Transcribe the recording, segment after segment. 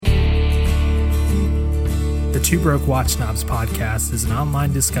Two Broke Watch Snobs podcast is an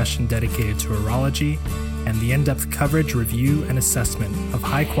online discussion dedicated to horology and the in-depth coverage, review, and assessment of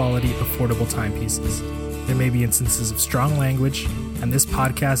high-quality, affordable timepieces. There may be instances of strong language, and this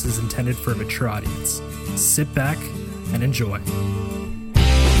podcast is intended for a mature audience. Sit back and enjoy.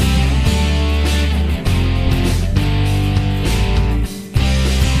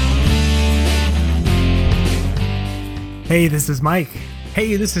 Hey, this is Mike.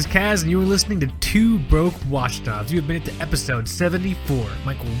 Hey, this is Kaz, and you are listening to Two Broke Watch Snobs. You have been to episode 74.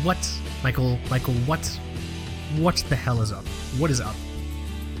 Michael, what the hell is up? What is up?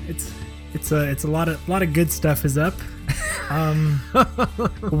 It's a lot of good stuff is up.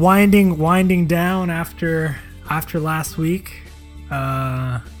 Winding down after last week.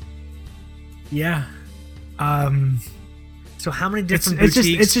 Yeah. So how many different boutiques?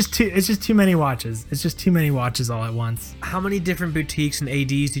 It's just too many watches. It's just too many watches all at once. How many different boutiques and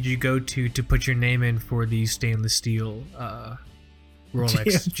ADs did you go to put your name in for the stainless steel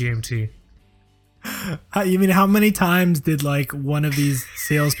Rolex GMT? You mean how many times did like one of these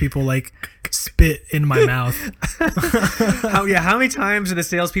salespeople like spit in my mouth? How many times did the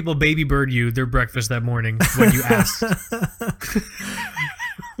salespeople baby bird you their breakfast that morning when you asked?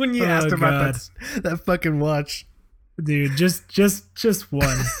 When you asked about that fucking watch. Dude, just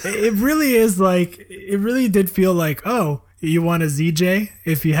one. It really is like, it really did feel like, oh, you want a ZJ?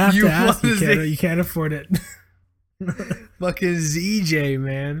 If you have to ask, you can't afford it. Fucking ZJ,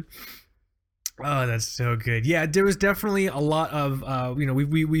 man. Oh, that's so good. Yeah, there was definitely a lot of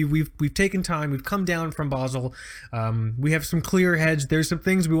we've taken time. We've come down from Basel. We have some clear heads. There's some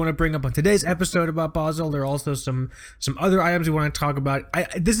things we want to bring up on today's episode about Basel. There are also some other items we want to talk about.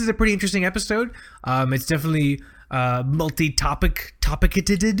 This is a pretty interesting episode. It's definitely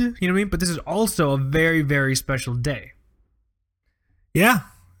multi-topicated, you know what I mean? But this is also a very, very special day. Yeah.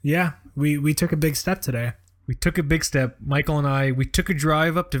 We took a big step today. We took a big step. Michael and I, we took a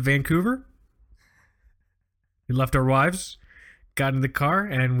drive up to Vancouver. We left our wives, got in the car,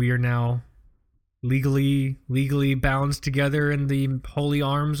 and we are now legally bound together in the holy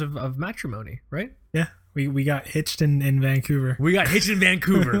arms of matrimony, right? Yeah. We got hitched in Vancouver. We got hitched in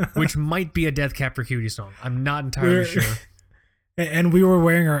Vancouver, which might be a Death Cab for Cutie song. I'm not entirely sure. And we were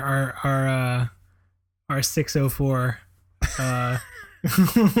wearing our 604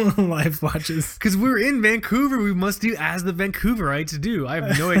 live watches because we're in Vancouver. We must do as the Vancouverites do. I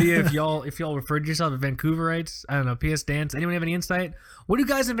have no idea if y'all referred to yourself as Vancouverites. I don't know. P.S. Dance. Anyone have any insight? What do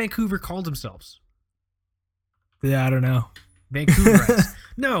guys in Vancouver call themselves? Yeah, I don't know. Vancouverites.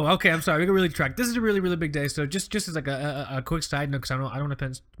 No, okay, I'm sorry. We can really track. This is a really, really big day. So just as like a quick side note, because I don't want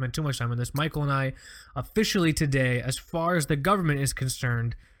to spend too much time on this. Michael and I officially today, as far as the government is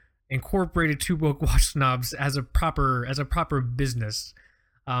concerned, incorporated Two Broke Watch Snobs as a proper business,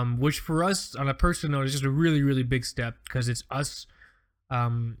 which for us on a personal note is just a really, really big step because it's us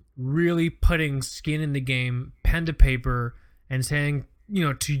really putting skin in the game, pen to paper, and saying,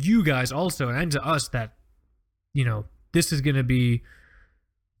 to you guys also and to us that, this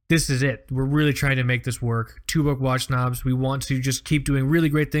is it. We're really trying to make this work. Two Broke Watch Snobs. We want to just keep doing really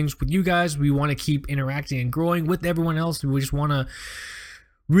great things with you guys. We want to keep interacting and growing with everyone else. We just want to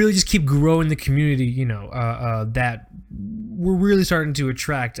really just keep growing the community, that we're really starting to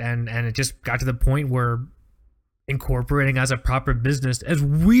attract. And it just got to the point where incorporating as a proper business, as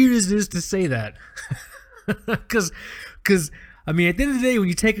weird as it is to say that, because I mean, at the end of the day, when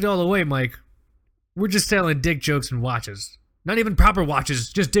you take it all away, Mike, we're just selling dick jokes and watches. Not even proper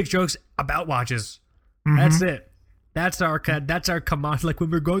watches, just dick jokes about watches. Mm-hmm. That's it. That's our commodity. Like when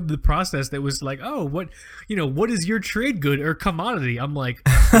we're going through the process, that was like, oh, what is your trade good or commodity? I'm like,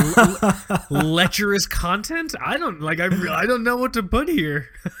 lecherous content. I don't know what to put here.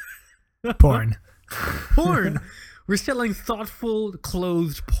 Porn. We're selling thoughtful,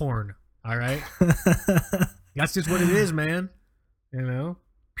 clothed porn. All right. That's just what it is, man.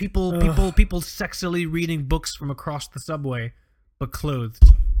 People sexily reading books from across the subway, but clothed.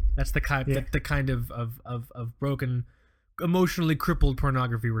 That's the kind of broken, emotionally crippled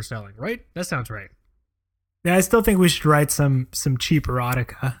pornography we're selling, right? That sounds right. Yeah, I still think we should write some cheap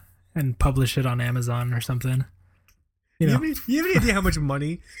erotica and publish it on Amazon or something. You have any idea how much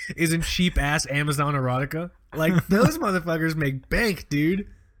money is in cheap ass Amazon erotica? Like those motherfuckers make bank, dude.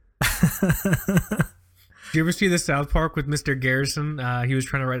 Did you ever see the South Park with Mr. Garrison? He was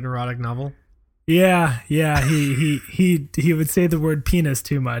trying to write an erotic novel. Yeah. He would say the word penis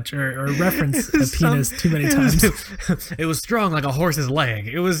too much or reference a penis too many times. It was strong like a horse's leg.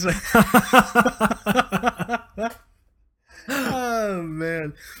 It was. Oh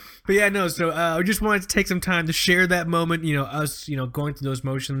man. But yeah, no. So I just wanted to take some time to share that moment. Us, going through those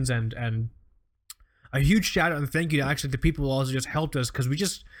motions and a huge shout out and thank you to actually the people who also just helped us, because we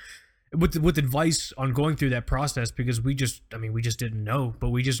just with advice on going through that process, because we just didn't know, but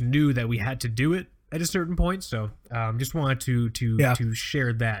we just knew that we had to do it at a certain point. So just wanted to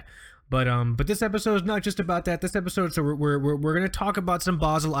share that. But this episode is not just about that. This episode, so we're going to talk about some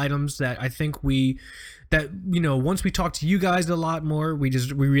Basel items that I think once we talk to you guys a lot more, we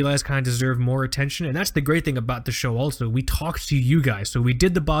realize kind of deserve more attention. And that's the great thing about the show also. We talk to you guys. So we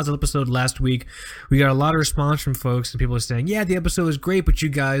did the Basel episode last week. We got a lot of response from folks and people are saying, yeah, the episode was great, but you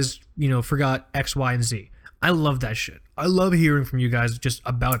guys, forgot X, Y, and Z. I love that shit. I love hearing from you guys just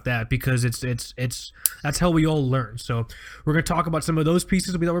about that, because it's that's how we all learn. So we're gonna talk about some of those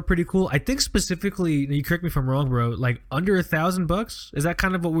pieces we thought were pretty cool. I think specifically, you correct me if I'm wrong, bro, like under $1,000. Is that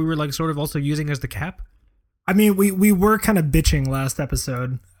kind of what we were like sort of also using as the cap? I mean, we were kind of bitching last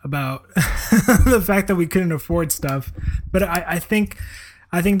episode about the fact that we couldn't afford stuff, but I think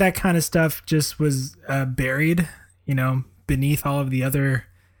that kind of stuff just was buried, beneath all of the other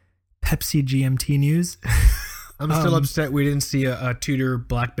Pepsi GMT news. I'm still upset we didn't see a Tudor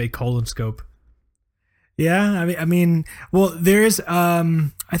Black Bay colon scope. Yeah, I mean, well, there's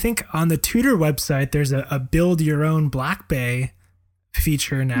I think on the Tudor website there's a build your own Black Bay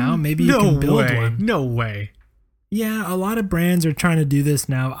feature now. Maybe you can build one. No way. Yeah, a lot of brands are trying to do this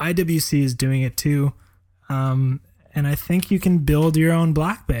now. IWC is doing it too, and I think you can build your own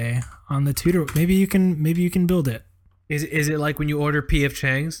Black Bay on the Tudor. Maybe you can build it. Is it like when you order P.F.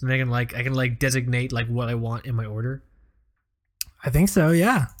 Chang's and I can designate like what I want in my order? I think so,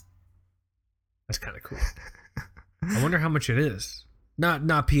 yeah. That's kind of cool. I wonder how much it is.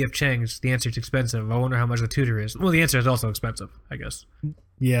 Not P.F. Chang's. The answer is expensive. I wonder how much the Tudor is. Well, the answer is also expensive, I guess.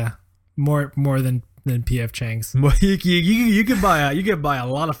 Yeah, more than P.F. Chang's. You can buy a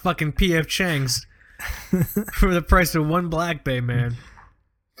lot of fucking P.F. Chang's for the price of one Black Bay, man.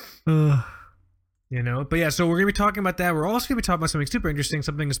 But yeah, so we're going to be talking about that. We're also going to be talking about something super interesting,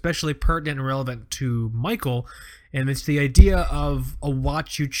 something especially pertinent and relevant to Michael, and it's the idea of a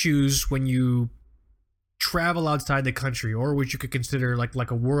watch you choose when you travel outside the country, or which you could consider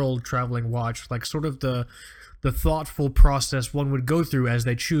like a world traveling watch, like sort of the thoughtful process one would go through as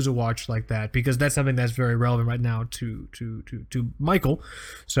they choose a watch like that, because that's something that's very relevant right now to Michael.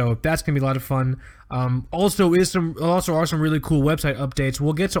 So that's gonna be a lot of fun. Also are some really cool website updates.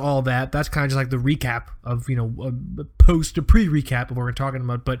 We'll get to all that. That's kind of just like the recap of a pre-recap of what we're talking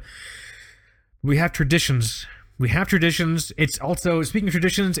about. But we have traditions. It's also, speaking of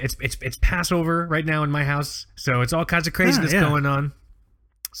traditions, it's Passover right now in my house, so it's all kinds of craziness going on.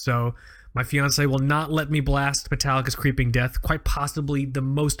 So my fiance will not let me blast Metallica's Creeping Death, quite possibly the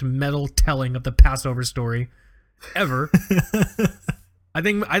most metal telling of the Passover story ever. I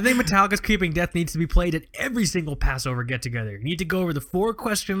think Metallica's Creeping Death needs to be played at every single Passover get-together. You need to go over the 4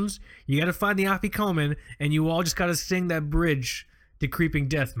 questions, you got to find the Afikomen, and you all just got to sing that bridge to Creeping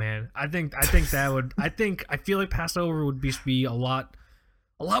Death, man. I feel like Passover would be a lot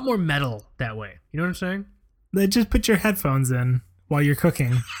more metal that way. You know what I'm saying? Just put your headphones in while you're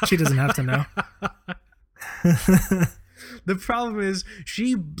cooking. She doesn't have to know. The problem is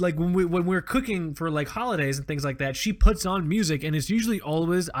she, like, when we're cooking for like holidays and things like that, she puts on music, and it's usually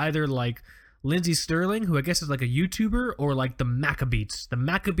always either like Lindsey Sterling, who I guess is like a YouTuber, or like the Maccabeats. The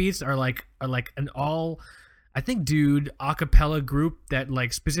Maccabeats are like an all, I think, dude, a cappella group that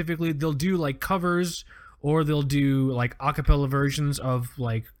like specifically they'll do like covers, or they'll do like a cappella versions of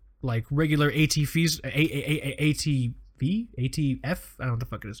like regular ATFs, ATF, I don't know what the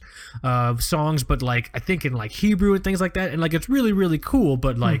fuck it is, songs, but like I think in like Hebrew and things like that, and like it's really, really cool,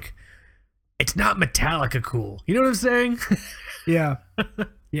 but like it's not Metallica cool. You know what I'm saying? Yeah.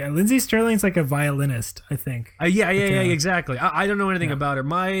 Yeah, Lindsey Sterling's like a violinist, I think. Yeah, exactly. I don't know anything about her.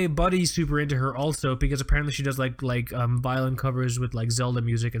 My buddy's super into her also, because apparently she does like violin covers with like Zelda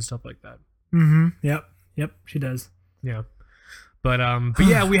music and stuff like that. Mm-hmm. Yep, she does. Yeah. But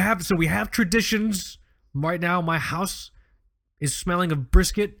yeah, we have traditions. Right now, my house is smelling of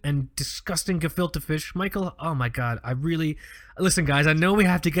brisket and disgusting gefilte fish. Michael, oh my God, listen, guys, I know we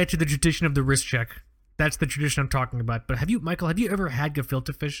have to get to the tradition of the wrist check. That's the tradition I'm talking about. But Michael, have you ever had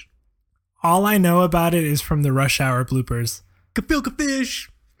gefilte fish? All I know about it is from the Rush Hour bloopers. Gefilte fish!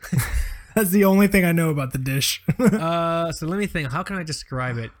 That's the only thing I know about the dish. So let me think. How can I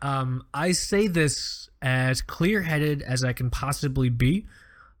describe it? I say this as clear-headed as I can possibly be.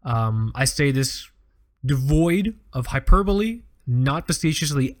 I say this devoid of hyperbole, not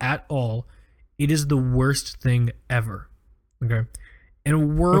facetiously at all. It is the worst thing ever. Okay? In a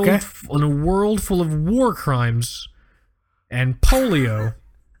world full of war crimes and polio,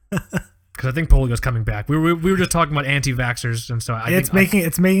 because I think polio's coming back. We were just talking about anti-vaxxers, and so it's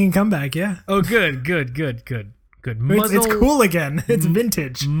making a comeback. Yeah. Oh, good. It's cool again. It's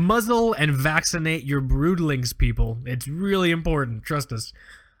vintage. Muzzle and vaccinate your broodlings, people. It's really important. Trust us.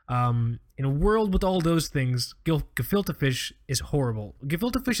 In a world with all those things, gefilte fish is horrible.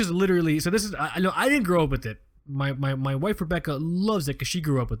 Gefilte fish is literally, so this is, I know I didn't grow up with it. My wife Rebecca loves it because she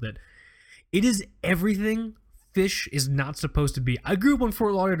grew up with it. It is everything fish is not supposed to be. I grew up on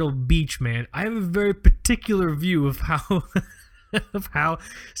Fort Lauderdale Beach, man. I have a very particular view of how of how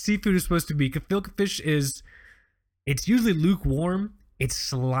seafood is supposed to be. Gefilte fish is, it's usually lukewarm, it's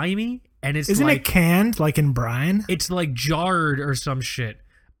slimy, and Isn't it canned, like in brine? It's like jarred or some shit.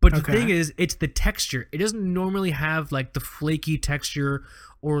 But the thing is, it's the texture. It doesn't normally have like the flaky texture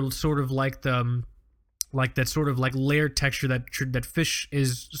or sort of like the like that sort of like layered texture that fish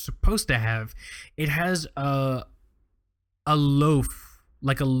is supposed to have. It has a loaf,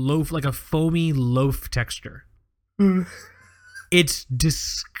 like a foamy loaf texture. It's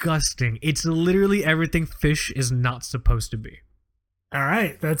disgusting. It's literally everything fish is not supposed to be. All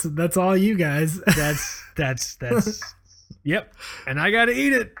right, that's all you guys. That's Yep, and I gotta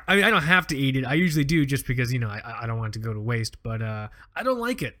eat it. I mean, I don't have to eat it. I usually do just because, you know, I don't want it to go to waste. But I don't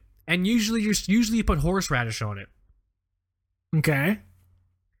like it. And usually you put horseradish on it. Okay.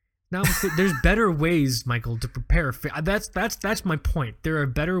 Now there's better ways, Michael, to prepare fish. That's my point. There are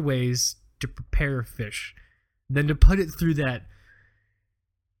better ways to prepare fish than to put it through that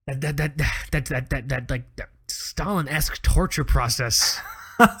Stalin-esque torture process.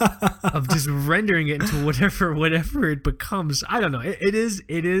 Of just rendering it into whatever it becomes. I don't know. It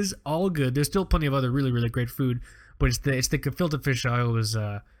is all good. There's still plenty of other really, really great food, but it's the gefilte fish I always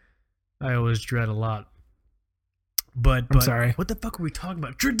dread a lot. But I'm sorry. What the fuck are we talking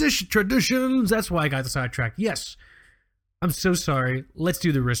about? Traditions. That's why I got the sidetrack. Yes. I'm so sorry. Let's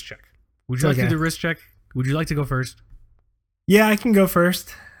do the wrist check. Would you like to do the wrist check? Would you like to go first? Yeah, I can go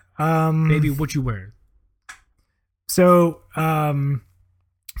first. Maybe what you wearing? So,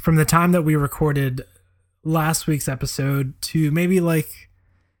 from the time that we recorded last week's episode to maybe like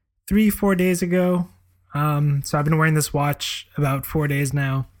 3-4 days ago. So I've been wearing this watch about 4 days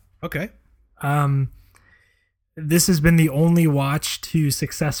now. Okay. This has been the only watch to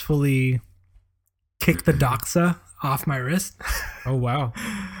successfully kick the doxa off my wrist. Oh, wow.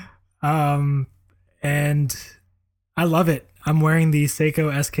 And I love it. I'm wearing the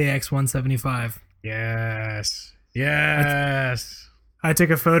Seiko SKX 175. Yes. I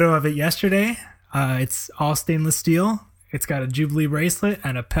took a photo of it yesterday. It's all stainless steel. It's got a Jubilee bracelet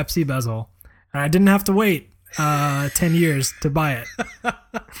and a Pepsi bezel. And I didn't have to wait 10 years to buy it.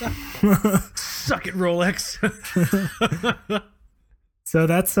 Suck it, Rolex. So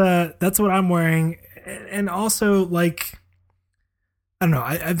that's what I'm wearing. And also, like, I don't know,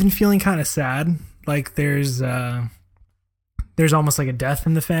 I've been feeling kind of sad. Like there's almost like a death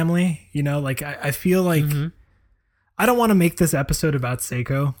in the family, you know? Like I feel like I don't want to make this episode about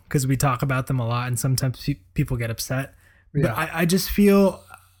Seiko because we talk about them a lot and sometimes people get upset. Yeah. But I just feel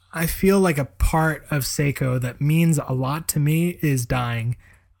like a part of Seiko that means a lot to me is dying.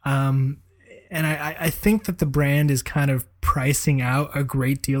 And I think that the brand is kind of pricing out a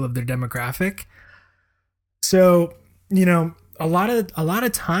great deal of their demographic. So, you know, a lot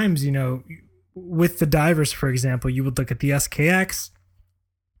of times, you know, with the divers, for example, you would look at the SKX,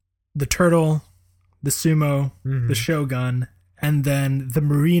 the Turtle, the Sumo, the Shogun, and then the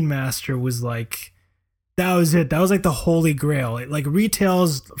Marine Master was like, that was it. That was like the holy grail. It like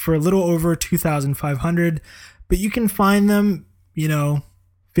retails for a little over 2,500, but you can find them, you know,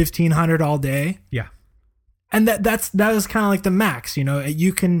 1,500 all day. Yeah. And that was kind of like the max, you know.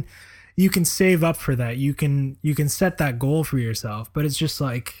 You can save up for that. You can set that goal for yourself, but it's just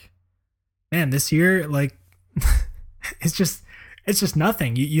like, man, this year, like, it's just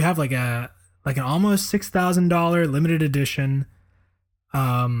nothing. You have like an almost $6,000 limited edition,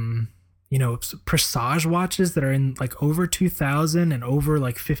 you know, Presage watches that are in like over 2,000 and over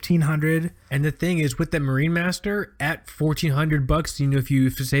like 1,500. And the thing is, with that Marine Master at $1,400, you know, if you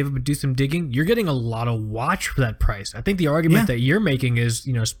save up and do some digging, you're getting a lot of watch for that price. I think the argument that you're making is,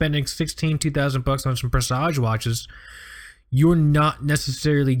 you know, spending $2,000 on some Presage watches, you're not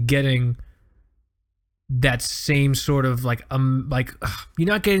necessarily getting that same sort of like you're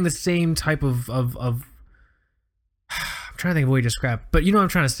not getting the same type of I'm trying to think of a way to describe it, but you know what I'm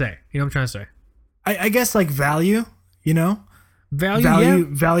trying to say. I guess like value, you know,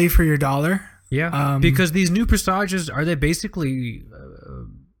 value for your dollar. Yeah, because these new Presages, are they basically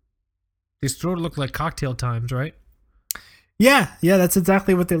they sort of look like Cocktail Times, right? Yeah, that's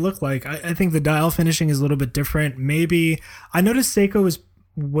exactly what they look like. I think the dial finishing is a little bit different. Maybe I noticed Seiko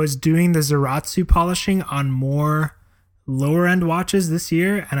was doing the Zaratsu polishing on more lower end watches this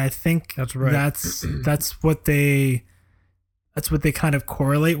year, and I think That's right. that's what they kind of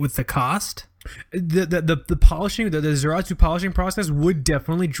correlate with the cost. The polishing, the Zaratsu polishing process would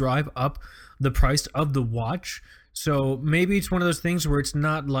definitely drive up the price of the watch. So maybe it's one of those things where it's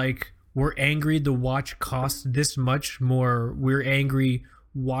not like we're angry the watch costs this much more. We're angry,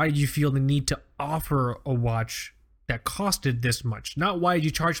 why did you feel the need to offer a watch that costed this much? Not why did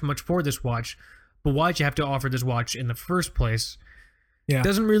you charge so much for this watch, but why did you have to offer this watch in the first place? Yeah. It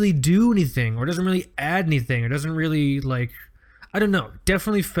doesn't really do anything, or doesn't really add anything, or doesn't really, like, I don't know.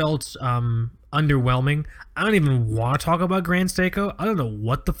 Definitely felt underwhelming. I don't even want to talk about Grand Seiko. I don't know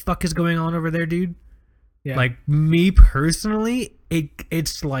what the fuck is going on over there, dude. Yeah. Like, me personally,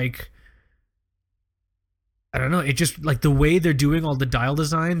 it's like, I don't know. It just, like, the way they're doing all the dial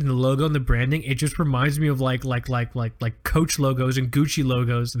design and the logo and the branding, it just reminds me of like Coach logos and Gucci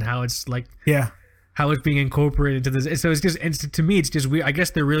logos, and how it's like, yeah, how it's being incorporated to this. So it's just, to me, it's just weird. I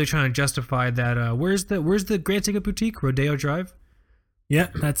guess they're really trying to justify that. Where's the Grand Seiko boutique? Rodeo Drive. Yeah,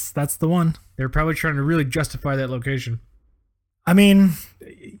 that's the one. They're probably trying to really justify that location. I mean,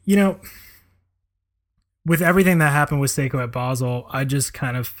 you know, with everything that happened with Seiko at Basel, I just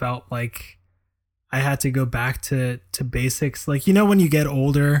kind of felt like I had to go back to basics. Like, you know, when you get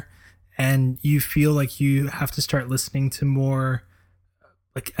older and you feel like you have to start listening to more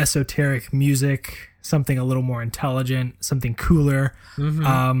like esoteric music, something a little more intelligent, something cooler.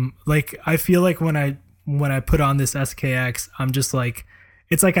 Mm-hmm. Like, I feel like when I put on this SKX, I'm just like,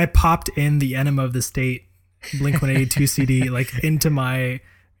 it's like I popped in the Enema of the State Blink-182 CD like into my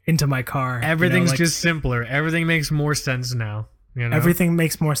car. Everything's, like, just simpler. Everything makes more sense now. You know? Everything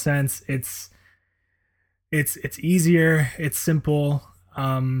makes more sense. It's easier. It's simple.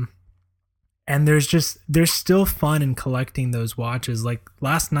 And there's still fun in collecting those watches. Like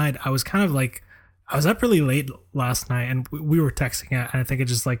last night, I was up really late last night, and we were texting it, and I think I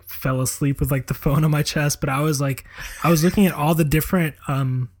just like fell asleep with like the phone on my chest. But I was looking at all the different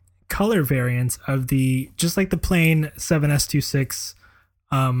color variants of just like the plain 7S26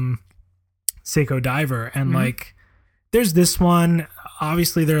 Seiko Diver, and like there's this one.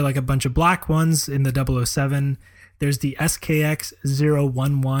 Obviously, there are like a bunch of black ones in the 007. There's the SKX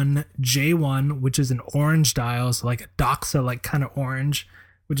 011 J1, which is an orange dial, so like a Doxa, like kind of orange,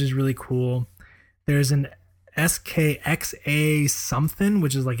 which is really cool. There's an SKXA something,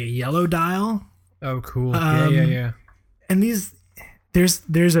 which is like a yellow dial. Oh, cool. Yeah. And there's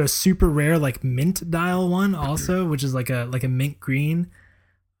a super rare like mint dial one also, which is like a mint green.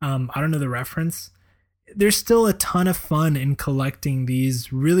 I don't know the reference. There's still a ton of fun in collecting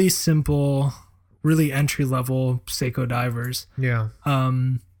these really simple, really entry-level Seiko divers. Yeah.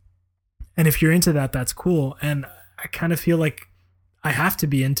 And if you're into that, that's cool. And I kind of feel like I have to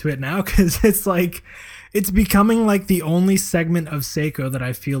be into it now, because it's like, it's becoming like the only segment of Seiko that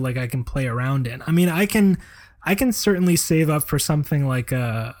I feel like I can play around in. I mean, I can certainly save up for something like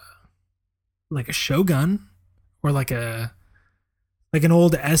a Shogun, or like an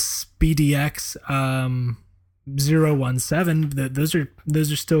old SBDX 017.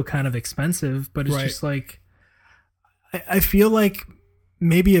 Those are still kind of expensive, but it's right. Just like, I feel like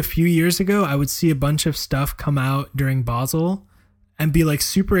maybe a few years ago I would see a bunch of stuff come out during Basel and be like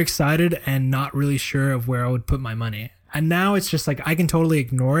super excited and not really sure of where I would put my money. And now it's just like I can totally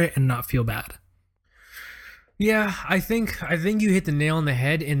ignore it and not feel bad. Yeah, I think you hit the nail on the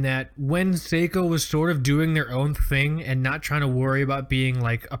head in that when Seiko was sort of doing their own thing and not trying to worry about being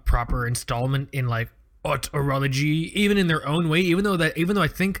like a proper installment in like haute horology, even in their own way, even though I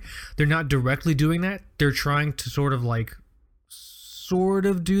think they're not directly doing that, they're trying to sort of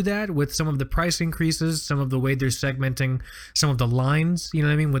do that with some of the price increases, some of the way they're segmenting some of the lines, you know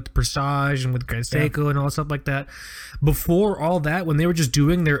what I mean, with Presage and with Grand Seiko and all stuff like that. Before all that, when they were just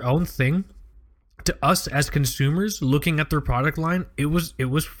doing their own thing, to us as consumers looking at their product line, it was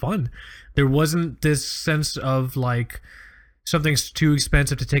fun. There wasn't this sense of like something's too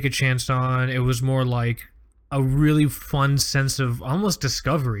expensive to take a chance on. It was more like a really fun sense of almost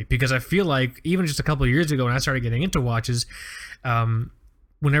discovery, because I feel like even just a couple of years ago when I started getting into watches,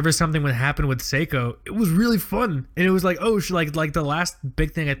 whenever something would happen with Seiko, it was really fun, and it was like, oh, like the last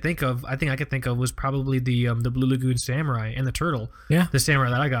big thing I could think of was probably the Blue Lagoon Samurai and the Turtle. Yeah, the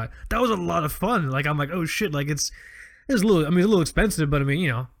Samurai that I got. That was a lot of fun. Like, I'm like, oh shit, like it's a little expensive, but I mean, you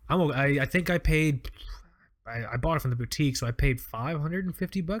know, I think I paid. I bought it from the boutique, so I paid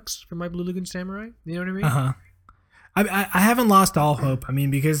 $550 for my Blue Lagoon Samurai. You know what I mean? Uh-huh. I haven't lost all hope. I mean,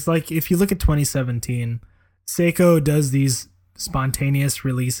 because like if you look at 2017, Seiko does these spontaneous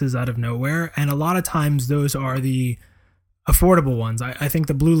releases out of nowhere, and a lot of times those are the affordable ones. I think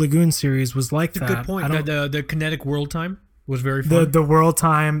the Blue Lagoon series was like It's a that. good point. The kinetic world time was very The fun. the World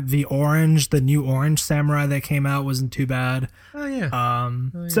Time, the new Orange Samurai that came out wasn't too bad. Oh yeah.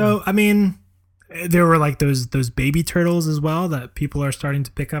 So I mean, there were like those baby turtles as well that people are starting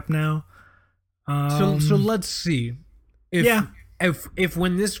to pick up now. So let's see. If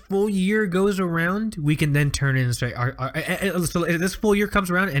when this full year goes around, we can then turn in and say, so if this full year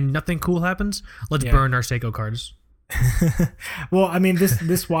comes around and nothing cool happens, let's burn our Seiko cards. Well, I mean,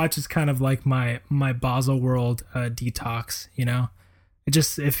 this watch is kind of like my Basel World detox. You know,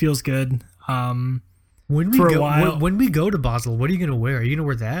 it feels good. When we go to Basel, what are you gonna wear? Are you gonna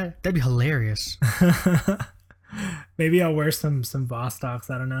wear that? That'd be hilarious. Maybe I'll wear some Vostoks.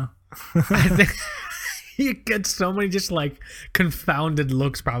 I don't know. I think you get so many just like confounded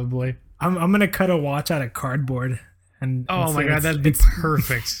looks. Probably. I'm gonna cut a watch out of cardboard and oh my god, that'd be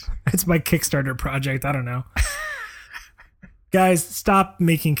perfect. It's my Kickstarter project. I don't know. Guys, stop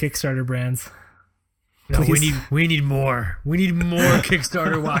making Kickstarter brands. No, we need more. We need more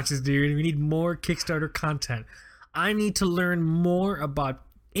Kickstarter watches, dude. We need more Kickstarter content. I need to learn more about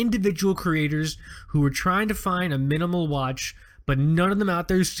individual creators who are trying to find a minimal watch, but none of them out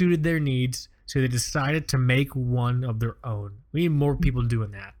there suited their needs, so they decided to make one of their own. We need more people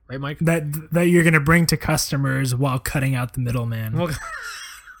doing that, right, Mike? That you're gonna bring to customers while cutting out the middleman. Well,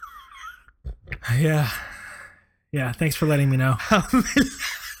 yeah. Thanks for letting me know.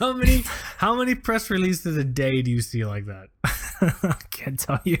 How many press releases a day do you see like that? I can't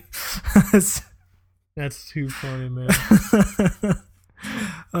tell you. That's too funny, man.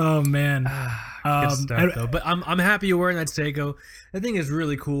 Oh man. Good stuff, though. But I'm happy you're wearing that Seiko. That thing is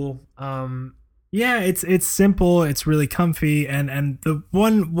really cool. Yeah, it's simple, it's really comfy, and the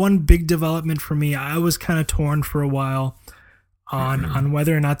one big development for me, I was kind of torn for a while on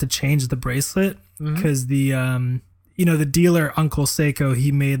whether or not to change the bracelet, because the the dealer Uncle Seiko,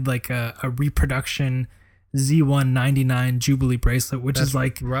 he made like a reproduction Z199 Jubilee bracelet, which is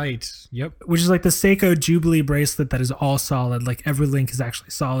like right. Yep. Which is like the Seiko Jubilee bracelet that is all solid, like every link is actually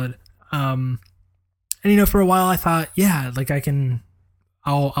solid. And for a while I thought, yeah, like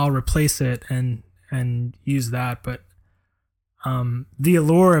I'll replace it and use that, but the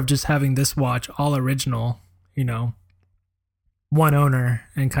allure of just having this watch all original, one owner,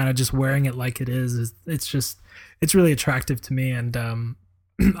 and kind of just wearing it like it is it's really attractive to me, and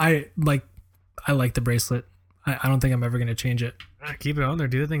I like the bracelet. I don't think I'm ever going to change it. Keep it on there,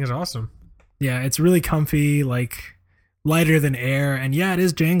 dude. The thing is awesome. Yeah, it's really comfy, like lighter than air, and yeah, it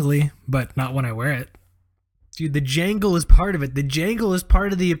is jangly, but not when I wear it. Dude, the jangle is part of it. The jangle is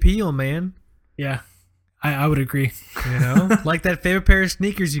part of the appeal, man. Yeah, I would agree. Like that favorite pair of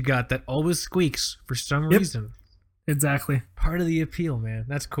sneakers you got that always squeaks for some reason. Exactly. Part of the appeal, man.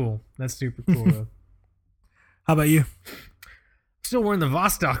 That's cool. That's super cool, though. How about you? Still wearing the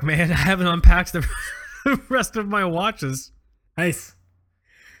Vostok, man. I haven't unpacked the rest of my watches. Nice.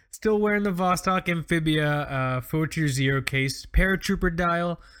 Still wearing the Vostok Amphibia 420 case, paratrooper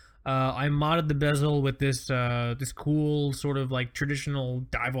dial. I modded the bezel with this cool sort of like traditional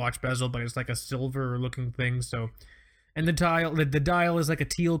dive watch bezel, but it's like a silver looking thing. So, and the dial is like a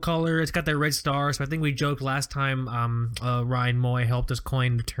teal color. It's got that red star. So I think we joked last time. Ryan Moy helped us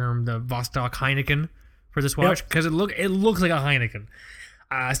coin the term the Vostok Heineken for this watch, because it looks like a Heineken.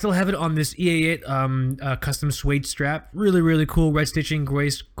 I still have it on this EA8 custom suede strap. Really, really cool. Red stitching, there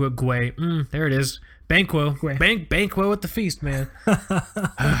it is. Banquo with the feast, man.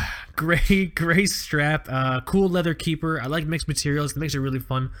 Gray strap. Cool leather keeper. I like mixed materials. It makes it really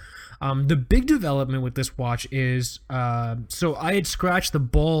fun. The big development with this watch is, so I had scratched the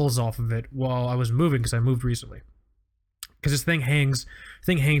balls off of it while I was moving, because I moved recently. Because this thing hangs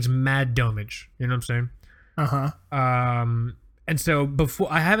mad domage. You know what I'm saying? And so before,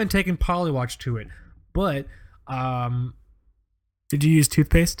 I haven't taken Polywatch to it, but did you use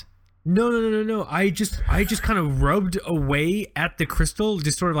toothpaste? No. I just kind of rubbed away at the crystal,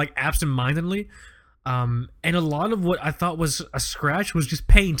 just sort of like absentmindedly. And a lot of what I thought was a scratch was just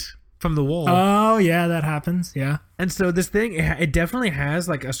paint from the wall. Oh yeah, that happens. Yeah. And so this thing, it definitely has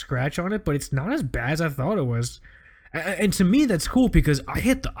like a scratch on it, but it's not as bad as I thought it was. And to me, that's cool, because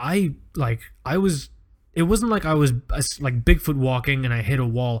it wasn't like I was like Bigfoot walking and I hit a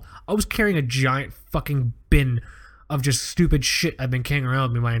wall. I was carrying a giant fucking bin of just stupid shit I've been carrying around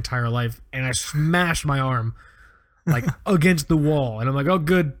with me my entire life, and I smashed my arm like against the wall, and I'm like, oh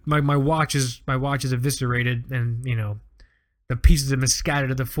good, my watch is eviscerated, and the pieces have been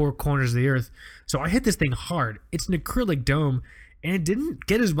scattered at the four corners of the earth. So I hit this thing hard. It's an acrylic dome, and it didn't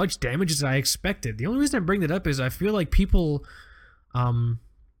get as much damage as I expected. The only reason I bring that up is I feel like people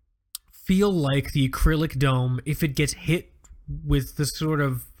feel like the acrylic dome, if it gets hit with the sort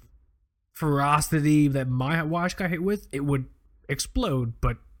of ferocity that my watch got hit with, it would explode.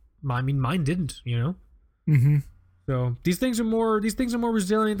 But mine didn't. Mm-hmm. So these things are more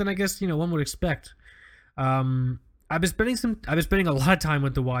resilient than I guess one would expect. I've been spending a lot of time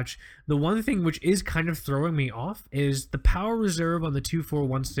with the watch. The one thing which is kind of throwing me off is the power reserve on the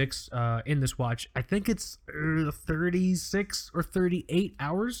 2416 in this watch. I think it's 36 or 38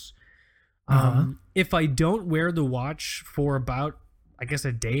 hours. If I don't wear the watch for about, I guess,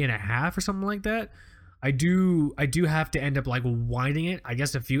 a day and a half or something like that, I do have to end up like winding it. I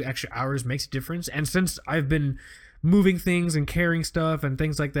guess a few extra hours makes a difference. And since I've been moving things and carrying stuff and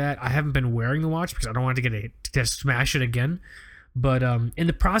things like that, I haven't been wearing the watch because I don't want to smash it again. But in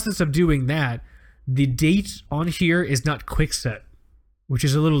the process of doing that, the date on here is not quick set, which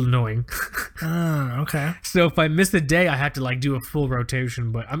is a little annoying. Okay. So if I miss a day, I have to like do a full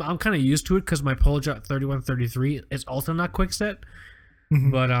rotation. But I'm kind of used to it because my Poljot 3133 is also not quick set.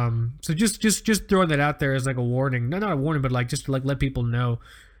 Mm-hmm. But so just throwing that out there as like a warning, not a warning, but like just to like let people know.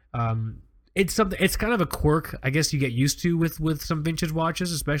 It's something. It's kind of a quirk, I guess, you get used to with some vintage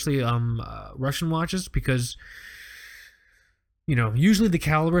watches, especially Russian watches, because usually the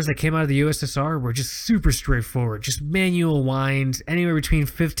calibers that came out of the USSR were just super straightforward, just manual wind, anywhere between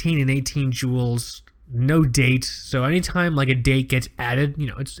 15 and 18 joules, no date. So anytime like a date gets added,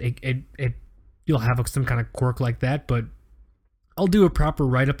 you'll have some kind of quirk like that. But I'll do a proper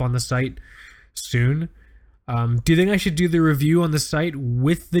write up on the site soon. Do you think I should do the review on the site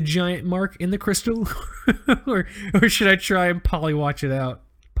with the giant mark in the crystal, or should I try and polywatch it out,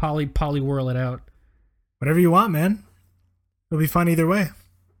 poly whirl it out? Whatever you want, man. It'll be fun either way.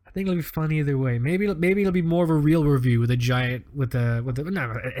 I think it'll be fun either way. Maybe it'll be more of a real review with a giant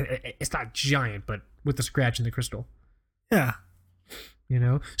no, it's not giant, but with the scratch in the crystal. Yeah.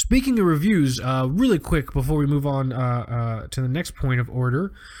 Speaking of reviews, really quick before we move on to the next point of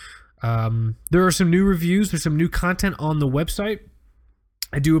order. There are some new reviews. There's some new content on the website.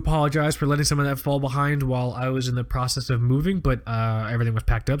 I do apologize for letting some of that fall behind while I was in the process of moving, but everything was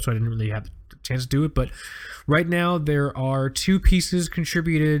packed up, so I didn't really have a chance to do it. But right now, there are 2 pieces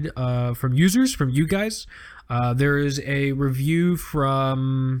contributed from users, from you guys. There is a review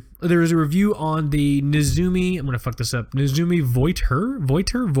on the Nezumi. I'm gonna fuck this up. Nezumi Voyeur.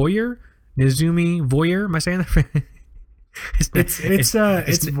 Nezumi Voyeur. Am I saying that right? It's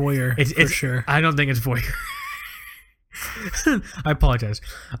Voyeur for sure. I don't think it's Voyeur. I apologize.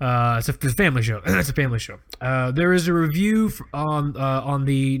 It's a family show. It's a family show. There is a review on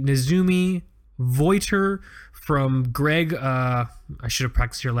the Nezumi Voyeur from Greg. I should have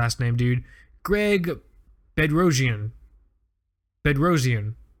practiced your last name, dude. Greg Bedrosian.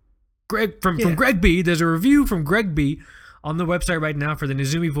 Greg from Greg B. There's a review from Greg B. on the website right now for the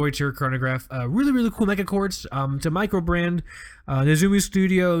Nezumi Voyeur chronograph. Really, really cool mecha quartz. It's a micro brand. Nezumi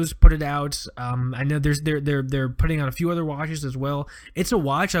Studios put it out. I know they're putting out a few other watches as well. It's a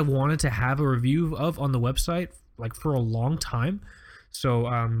watch I wanted to have a review of on the website like for a long time. So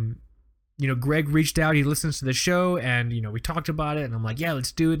Greg reached out. He listens to the show, and we talked about it, and I'm like, yeah,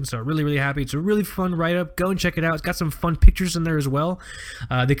 let's do it. And so really, really happy. It's a really fun write-up. Go and check it out. It's got some fun pictures in there as well.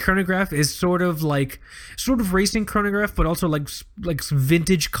 The chronograph is sort of racing chronograph, but also like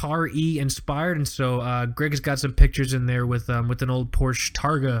vintage car E inspired. And so Greg has got some pictures in there with an old Porsche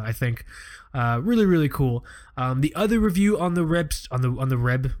Targa, I think. Really, really cool. The other review on the Rebs on the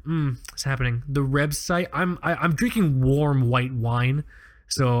Reb, it's happening. The Reb site. I'm drinking warm white wine.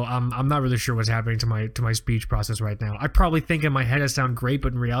 So I'm not really sure what's happening to my speech process right now. I probably think in my head I sound great,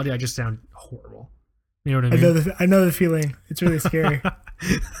 but in reality I just sound horrible. You know what I mean? I know the feeling. It's really scary.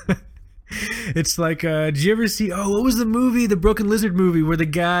 It's like, did you ever see? Oh, what was the movie? The Broken Lizard movie, where the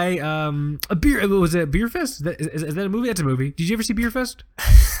guy, was it Beer Fest? Is that a movie? That's a movie. Did you ever see Beer Fest?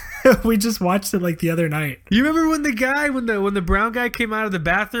 We just watched it like the other night. You remember when the brown guy came out of the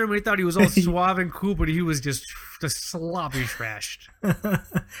bathroom and he thought he was all suave and cool, but he was just sloppy trashed.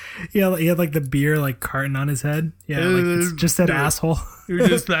 Yeah, he had like the beer like carton on his head. Yeah, like it's just that asshole. He was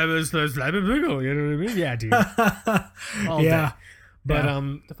just slapping pickle. You know what I mean? Yeah, dude. All day. But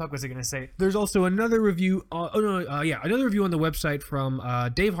the fuck was I gonna say? There's also another review. Another review on the website from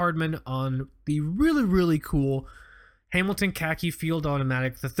Dave Hardman on the really, really cool Hamilton Khaki Field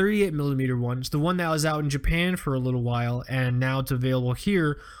Automatic, the 38mm one. It's the one that was out in Japan for a little while, and now it's available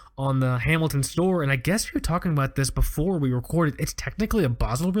here on the Hamilton store. And I guess we were talking about this before we recorded. It's technically a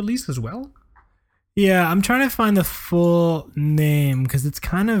Basel release as well. Yeah, I'm trying to find the full name because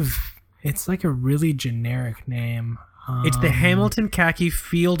it's like a really generic name. It's the Hamilton Khaki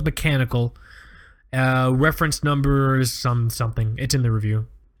Field Mechanical. Reference number is something. It's in the review.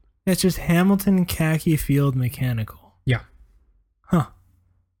 It's just Hamilton Khaki Field Mechanical. Yeah. Huh.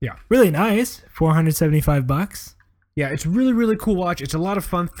 Yeah. Really nice. $475. Yeah, it's really, really cool watch. It's a lot of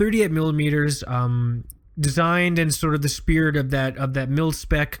fun. 38 millimeters, designed in sort of the spirit of that mil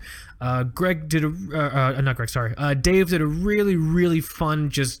spec. Dave did a really, really fun,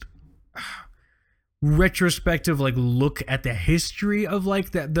 just retrospective like look at the history of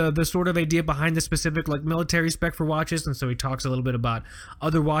like the sort of idea behind the specific like military spec for watches. And so he talks a little bit about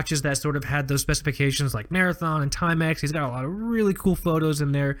other watches that sort of had those specifications like Marathon and Timex. He's got a lot of really cool photos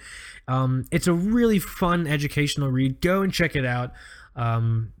in there. It's a really fun educational read. Go and check it out.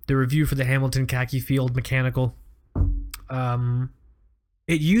 The review for the Hamilton Khaki Field Mechanical. It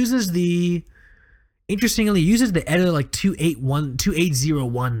uses the ETA like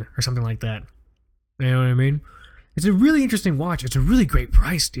 2801 or something like that. You know what I mean? It's a really interesting watch. It's a really great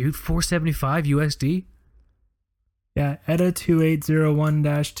price, dude. $475 USD. Yeah, ETA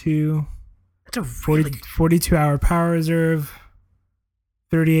 2801-2. That's a really 42-hour power reserve.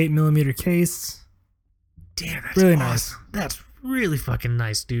 38 millimeter case. Damn, that's really awesome. nice. That's really fucking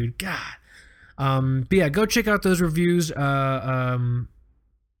nice, dude. God. But yeah, go check out those reviews on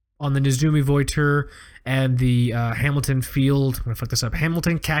the Nezumi Voiture and the Hamilton Field. I'm gonna fuck this up.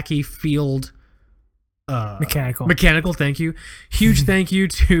 Hamilton Khaki Field. Mechanical, thank you. Huge thank you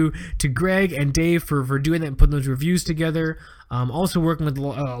to Greg and Dave for doing that and putting those reviews together. Also working with a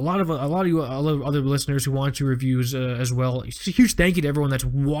lot of you other listeners who want to reviews as well. It's a huge thank you to everyone that's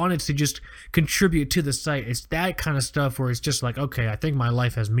wanted to just contribute to the site. It's that kind of stuff where it's just like, okay, I think my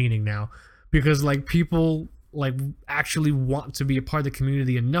life has meaning now, because like people like actually want to be a part of the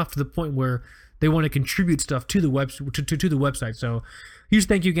community enough to the point where they want to contribute stuff to the website. So huge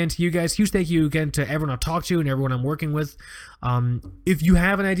thank you again to you guys. Huge thank you again to everyone I talk to and everyone I'm working with. If you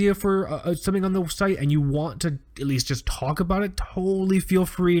have an idea for something on the site and you want to at least just talk about it, totally feel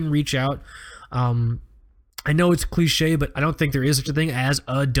free and reach out. I know it's cliche, but I don't think there is such a thing as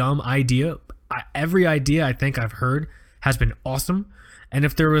a dumb idea. Every idea I think I've heard has been awesome. And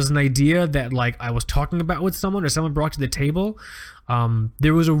if there was an idea that like I was talking about with someone or someone brought to the table,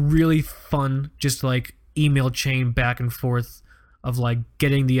 there was a really fun just like email chain back and forth of like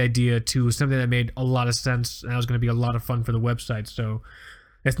getting the idea to something that made a lot of sense and that was going to be a lot of fun for the website. So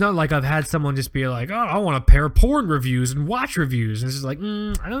it's not like I've had someone just be like, oh, I want to pair porn reviews and watch reviews. And it's just like,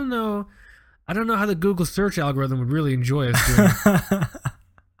 I don't know how the Google search algorithm would really enjoy us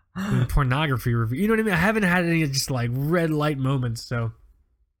doing pornography review. You know what I mean? I haven't had any just like red light moments. So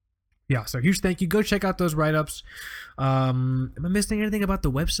yeah, so huge thank you. Go check out those write-ups. Am I missing anything about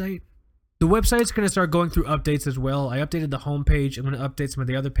the website? The website's going to start going through updates as well. I updated the homepage. I'm going to update some of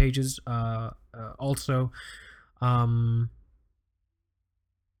the other pages also.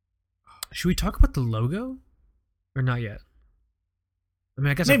 Should we talk about the logo or not yet? I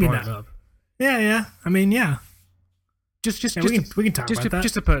mean, I guess maybe I brought not. it up. Yeah. I mean, yeah. We can talk about that.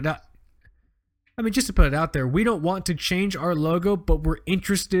 Just to put it out. I mean, just to put it out there, we don't want to change our logo, but we're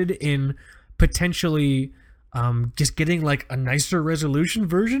interested in potentially just getting like a nicer resolution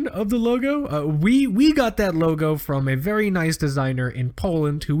version of the logo. We got that logo from a very nice designer in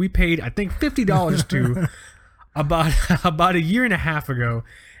Poland who we paid, I think, $50 to about a year and a half ago.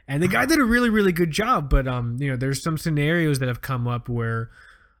 And the guy did a really, really good job. But, there's some scenarios that have come up where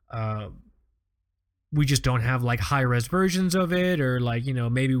we just don't have like high res versions of it, or like,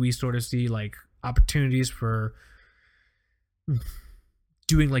 maybe we sort of see like opportunities for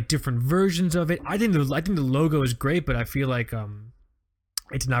doing like different versions of it. I think the logo is great, but I feel like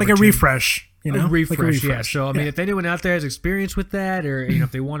it's not like a refresh, a refresh. Yeah. refresh. So I mean, if anyone out there has experience with that, or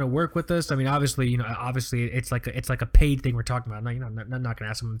if they want to work with us, I mean, obviously it's like a paid thing we're talking about. I'm not going to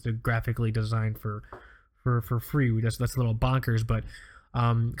ask someone to graphically design for free. That's a little bonkers, but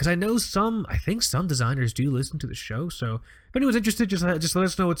because I think some designers do listen to the show. So if anyone's interested, just let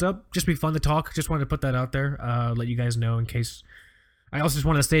us know what's up. Just be fun to talk. Just wanted to put that out there, let you guys know in case. I also just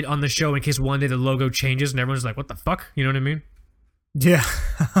want to state on the show in case one day the logo changes and everyone's like, "What the fuck?" You know what I mean? Yeah.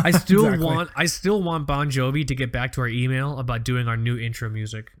 I still want Bon Jovi to get back to our email about doing our new intro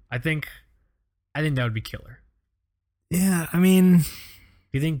music. I think that would be killer. Yeah, I mean, do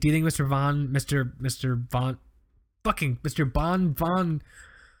you think Mr. Von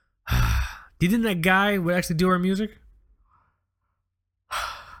do you think that guy would actually do our music?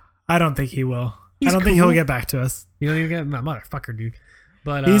 I don't think he will. I don't think he'll get back to us. You don't even get motherfucker, dude.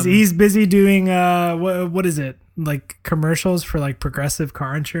 But he's busy doing what is it, like commercials for like Progressive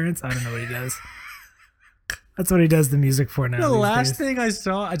car insurance? I don't know what he does. That's what he does the music for now. The last thing I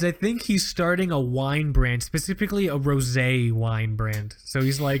saw is I think he's starting a wine brand, specifically a rosé wine brand. So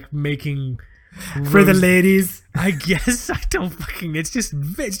he's like making for the ladies. I guess I don't fucking. It's just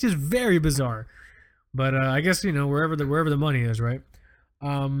very bizarre. But I guess wherever the money is, right?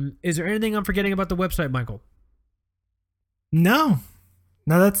 Is there anything I'm forgetting about the website, Michael? No,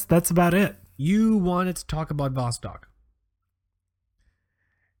 that's about it. You wanted to talk about Vostok.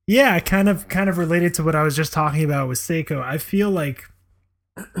 Yeah, kind of related to what I was just talking about with Seiko. I feel like,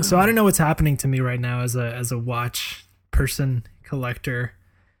 so I don't know what's happening to me right now as a watch person, collector,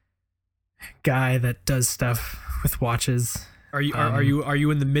 guy that does stuff with watches. Are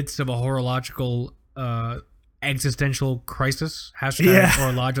you in the midst of a horological existential crisis? Hashtag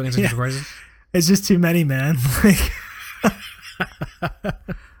horological existential crisis. It's just too many, man. Like,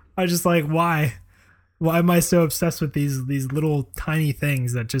 I just like, why am I so obsessed with these little tiny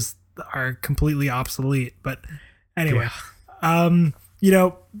things that just are completely obsolete? But anyway,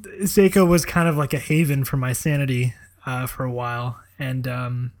 Seiko was kind of like a haven for my sanity for a while, and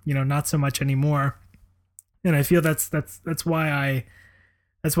not so much anymore. And I feel that's why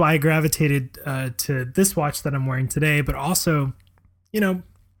I gravitated to this watch that I'm wearing today. But also,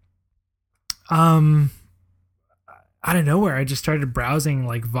 out of nowhere, I just started browsing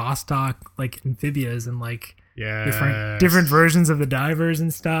like Vostok, like Amphibias, and like different versions of the divers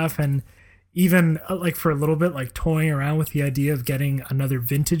and stuff, and even like for a little bit, like toying around with the idea of getting another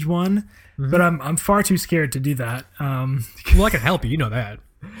vintage one. Mm-hmm. But I'm far too scared to do that. Well, I can help you. You know that.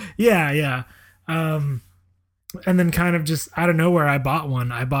 Yeah. And then kind of just out of nowhere, I bought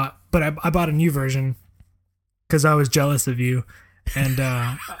one. I bought a new version because I was jealous of you. And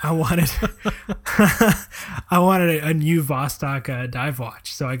I wanted a new Vostok dive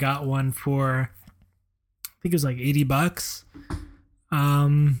watch, so I got one for, I think it was like $80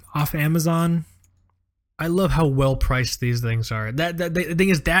 off Amazon. I love how well priced these things are. The thing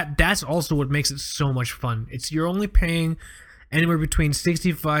is that's also what makes it so much fun. You're only paying anywhere between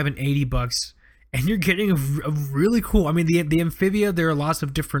 $65 and $80, and you're getting a really cool. I mean, the Amphibia, there are lots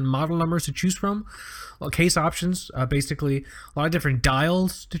of different model numbers to choose from. Case options, basically a lot of different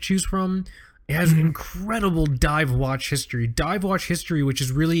dials to choose from. It has incredible dive watch history, which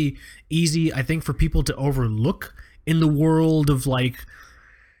is really easy, I think, for people to overlook in the world of like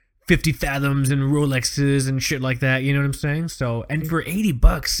 50 Fathoms and Rolexes and shit like that. You know what I'm saying? So, and for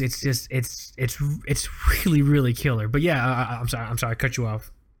 $80, it's really, really killer. But yeah, I'm sorry, I cut you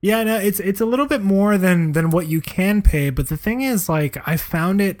off. Yeah, no, it's a little bit more than what you can pay. But the thing is, like, I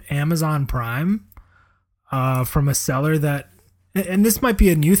found it Amazon Prime. From a seller that, and this might be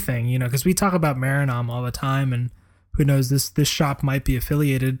a new thing, because we talk about Marinam all the time, and who knows, this shop might be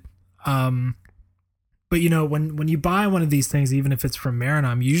affiliated. But when you buy one of these things, even if it's from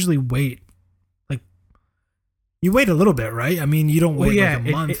Marinam, you usually wait a little bit, right? I mean, you don't wait like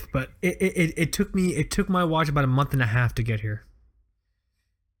a month, but it took my watch about a month and a half to get here.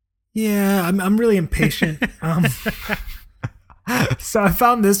 Yeah, I'm really impatient. So I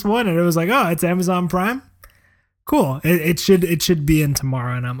found this one, and it was like, oh, it's Amazon Prime. Cool. It should be in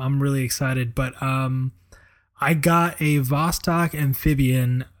tomorrow, and I'm really excited. But I got a Vostok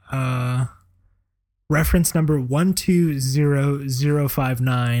Amphibian reference number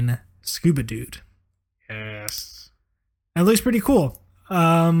 120059 Scuba Dude. Yes. And it looks pretty cool.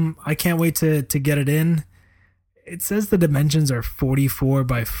 I can't wait to get it in. It says the dimensions are 44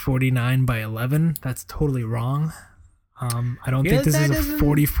 by 49 by 11. That's totally wrong. I don't think this is a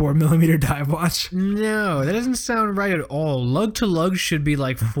 44 millimeter dive watch. No, that doesn't sound right at all. Lug to lug should be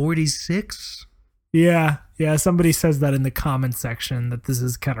like 46. Yeah. Somebody says that in the comment section, that this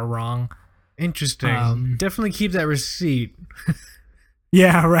is kind of wrong. Interesting. Definitely keep that receipt.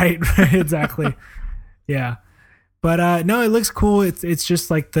 Yeah, right. Exactly. Yeah, but no, it looks cool. It's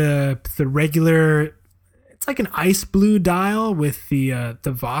just like the regular. It's like an ice blue dial with the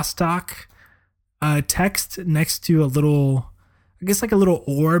Vostok text next to a little, I guess like a little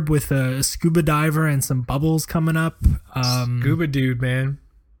orb with a scuba diver and some bubbles coming up. Scuba dude, man.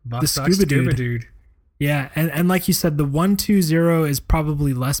 The scuba dude. Yeah, and like you said, the 120 is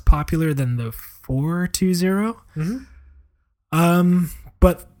probably less popular than the 420. Mm-hmm.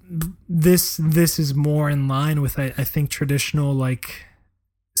 But this is more in line with I think traditional like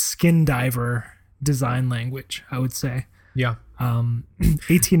skin diver design language, I would say. Yeah.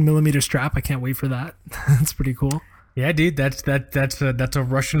 18 millimeter strap. I can't wait for that. That's pretty cool. Yeah, dude, that's a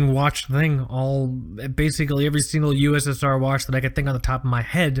Russian watch thing. Basically every single USSR watch that I could think on the top of my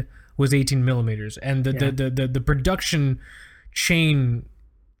head was 18 millimeters, and the production chain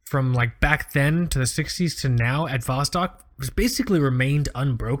from like back then to the 60s to now at Vostok was basically remained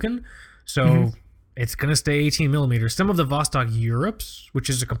unbroken. So it's gonna stay 18 millimeters. Some of the Vostok Europes, which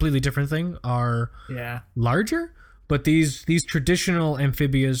is a completely different thing, are larger. But these traditional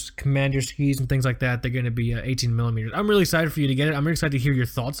Amphibias, Commander skis, and things like that, they're going to be 18 millimeters. I'm really excited for you to get it. I'm really excited to hear your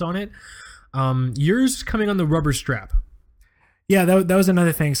thoughts on it. Yours is coming on the rubber strap. Yeah, that was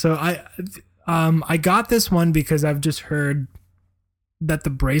another thing. So I got this one because I've just heard that the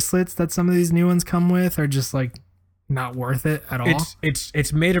bracelets that some of these new ones come with are just like not worth it at all.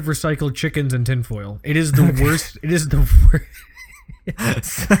 It's made of recycled chickens and tinfoil. It is the worst. It is the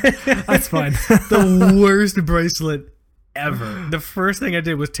worst. That's fine. The worst bracelet ever. The first thing I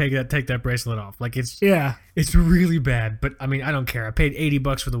did was take that bracelet off. Like it's really bad. But I mean, I don't care. I paid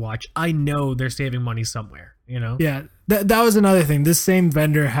 $80 for the watch. I know they're saving money somewhere. You know? Yeah, that was another thing. This same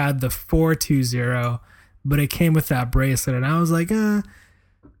vendor had the 420, but it came with that bracelet, and I was like, you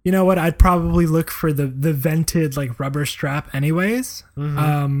know what? I'd probably look for the vented like rubber strap, anyways.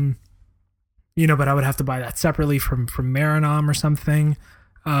 Mm-hmm. You know, but I would have to buy that separately from Marinam or something.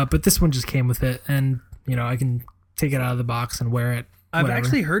 But this one just came with it, and you know, I can take it out of the box and wear it. I've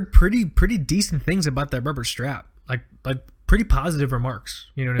actually heard pretty decent things about that rubber strap, like pretty positive remarks.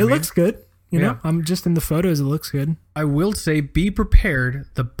 You know what I mean? It looks good. You know, I'm just in the photos. It looks good. I will say, be prepared.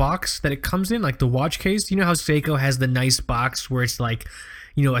 The box that it comes in, like the watch case, you know how Seiko has the nice box where it's like,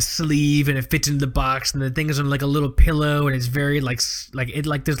 you know, a sleeve and it fits into the box, and the thing is on like a little pillow, and it's very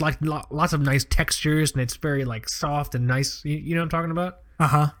there's like lots of nice textures, and it's very like soft and nice. You know what I'm talking about?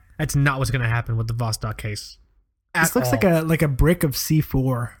 That's not what's gonna happen with the Vostok case. This looks like a brick of C4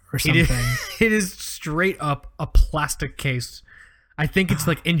 or something. It is straight up a plastic case. I think it's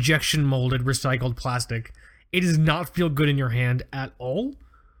like injection molded recycled plastic. It does not feel good in your hand at all,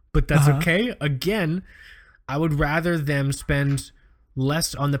 but that's okay. Again, I would rather them spend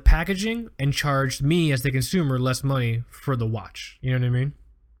less on the packaging and charge me as the consumer less money for the watch. You know what I mean?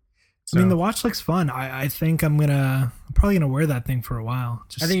 So, I mean, the watch looks fun. I think I'm probably gonna wear that thing for a while.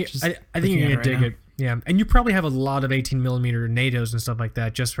 I think you're gonna dig it. Yeah, and you probably have a lot of 18mm NATOs and stuff like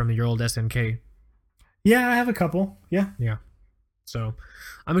that just from your old SNK. Yeah, I have a couple. Yeah. So,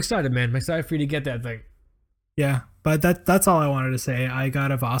 I'm excited, man. I'm excited for you to get that thing. Yeah, but that's all I wanted to say. I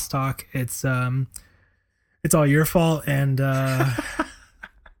got a Vostok. It's all your fault, and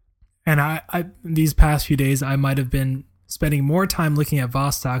and I these past few days I might have been spending more time looking at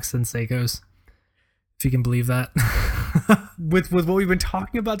Vostoks than Seikos, if you can believe that. with what we've been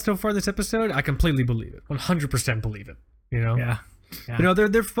talking about so far this episode, I completely believe it. 100% believe it. You know? Yeah. You know,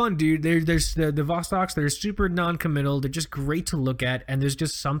 they're fun, dude. There's the Vostoks. They're super non-committal. They're just great to look at, and there's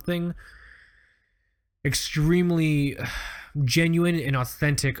just something extremely genuine and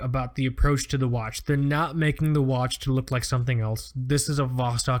authentic about the approach to the watch. They're not making the watch to look like something else. This is a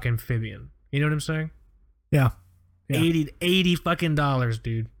Vostok amphibian. You know what I'm saying? Yeah. $80 fucking dollars,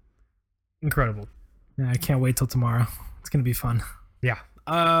 dude. Incredible. Yeah, I can't wait till tomorrow. It's gonna be fun. Yeah.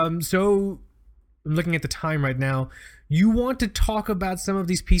 So I'm looking at the time right now. You want to talk about some of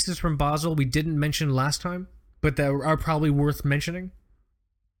these pieces from Basel we didn't mention last time, but that are probably worth mentioning?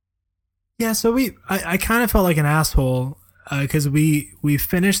 Yeah, so I kind of felt like an asshole because we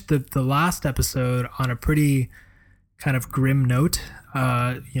finished the last episode on a pretty kind of grim note.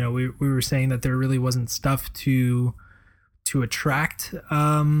 You know, we were saying that there really wasn't stuff to attract,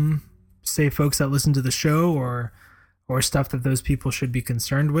 say, folks that listen to the show or stuff that those people should be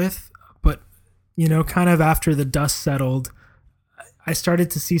concerned with. But, you know, kind of after the dust settled, I started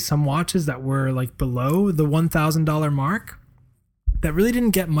to see some watches that were like below the $1,000 mark that really didn't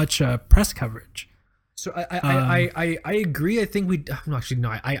get much press coverage. So I agree. I think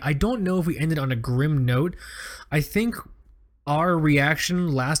I don't know if we ended on a grim note. I think our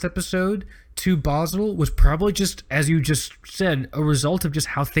reaction last episode to Basel was probably just, as you just said, a result of just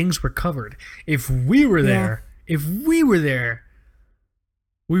how things were covered. If we were there,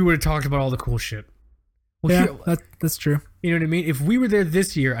 we would have talked about all the cool shit. Well, yeah, that's true. You know what I mean? If we were there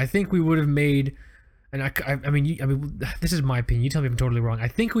this year, I think we would have made, and I mean, this is my opinion. You tell me if I'm totally wrong. I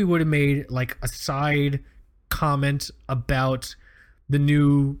think we would have made like a side comment about the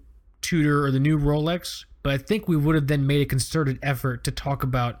new Tudor or the new Rolex, but I think we would have then made a concerted effort to talk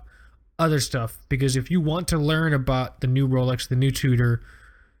about other stuff, because if you want to learn about the new Rolex, the new Tudor,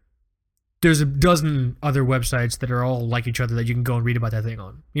 there's a dozen other websites that are all like each other that you can go and read about that thing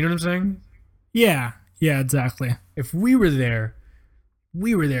on. You know what I'm saying? Yeah, exactly. If we were there,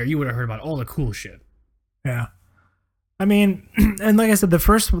 you would have heard about all the cool shit. Yeah. I mean, and like I said, the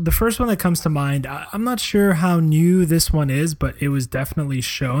first one that comes to mind, I'm not sure how new this one is, but it was definitely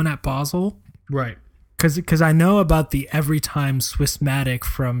shown at Basel. Right. Because I know about the Everytime Swissmatic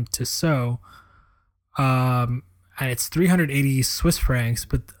from Tissot, and it's 380 Swiss francs,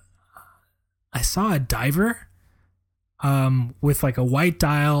 but I saw a diver with like a white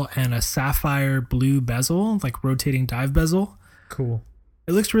dial and a sapphire blue bezel, like rotating dive bezel. Cool.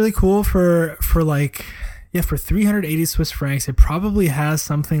 It looks really cool for like, Yeah, for 380 Swiss francs, it probably has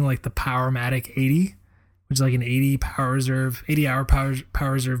something like the Powermatic 80, which is like an 80-hour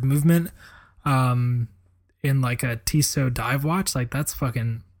power reserve movement, in like a Tissot dive watch. Like that's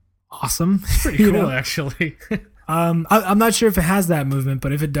fucking awesome. Pretty cool, actually. I'm not sure if it has that movement,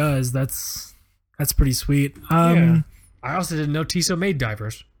 but if it does, that's pretty sweet. Yeah. I also didn't know Tissot made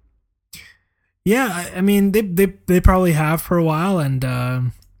divers. Yeah, I mean they probably have for a while, and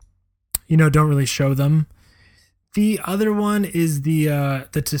don't really show them. The other one is the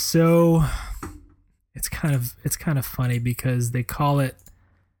Tissot. It's kind of funny because they call it.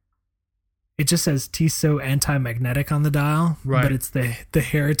 It just says Tissot anti-magnetic on the dial, right? But it's the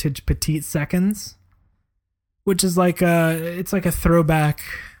Heritage Petite Seconds, which is like it's like a throwback,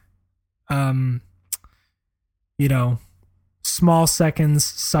 small seconds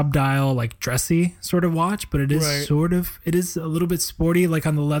sub-dial, like dressy sort of watch, but it is it is a little bit sporty, like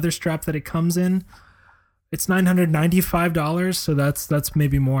on the leather strap that it comes in. It's $995, so that's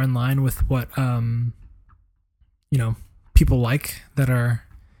maybe more in line with what people like that are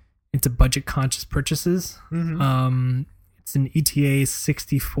into budget conscious purchases. Mm-hmm. It's an ETA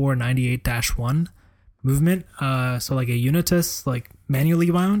 6498-1 movement, so like a Unitus, like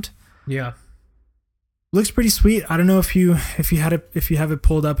manually wound. Yeah. Looks pretty sweet. I don't know if you have it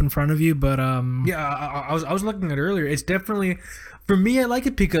pulled up in front of you, but yeah, I was looking at it earlier. It's definitely, for me, I like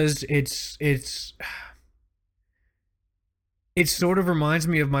it because it sort of reminds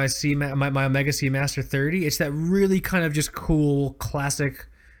me of my Omega Seamaster 30. It's that really kind of just cool classic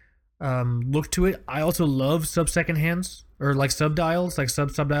look to it. I also love sub-second hands, or like sub-dials, like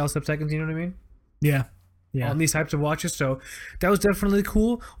sub-dial sub-seconds, you know what I mean? Yeah. Yeah. On these types of watches. So that was definitely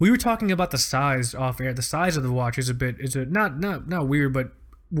cool. We were talking about the size off air. The size of the watch is not weird, but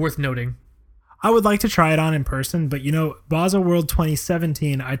worth noting. I would like to try it on in person, but Basel World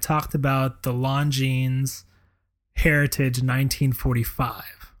 2017, I talked about the Longines Heritage 1945,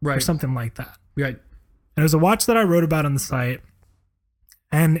 right, or something like that. Right. And it was a watch that I wrote about on the site,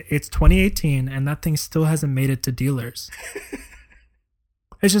 and it's 2018, and that thing still hasn't made it to dealers.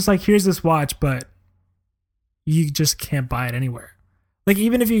 It's just like, here's this watch, but you just can't buy it anywhere. Like,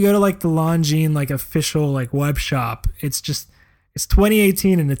 even if you go to like the Longines like official like web shop, it's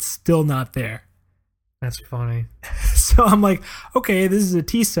 2018 and it's still not there. That's funny. So I'm like, okay, this is a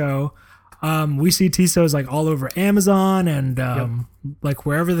Tissot. We see Tissot's like all over Amazon and like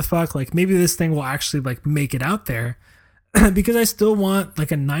wherever the fuck. Like maybe this thing will actually like make it out there, because I still want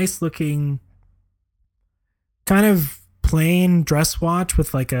like a nice looking kind of plain dress watch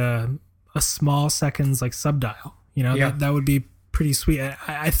with like a small seconds like sub dial. That would be pretty sweet.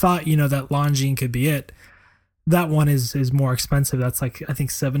 I thought that Longines could be it. That one is more expensive. That's like I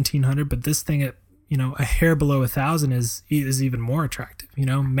think $1,700, but this thing at a hair below 1,000 is even more attractive.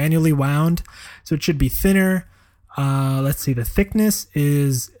 Manually wound, so it should be thinner. Let's see, the thickness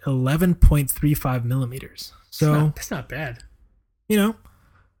is 11.35 millimeters. So that's not bad. It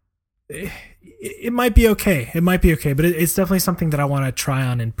might be okay. But it's definitely something that I want to try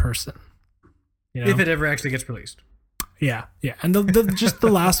on in person. If it ever actually gets released. Yeah. And just the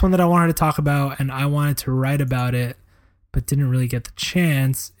last one that I wanted to talk about, and I wanted to write about it, but didn't really get the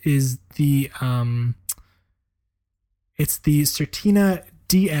chance, is it's the Certina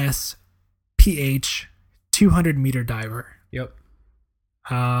DS PH 200 meter diver. Yep.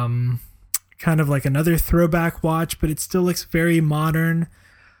 Kind of like another throwback watch, but it still looks very modern.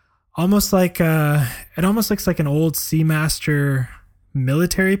 Almost like it almost looks like an old Seamaster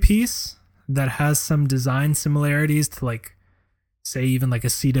military piece that has some design similarities to, like, say even like a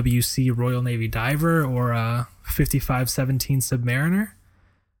CWC Royal Navy diver or a 5517 Submariner.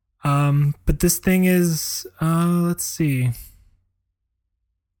 But this thing is, let's see.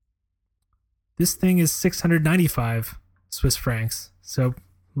 This thing is 695 Swiss francs. So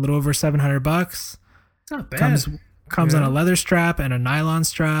a little over $700. It's not bad. Comes on a leather strap and a nylon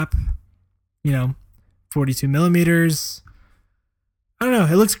strap. 42 millimeters. I don't know.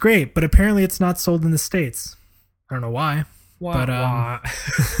 It looks great, but apparently it's not sold in the States. I don't know why. But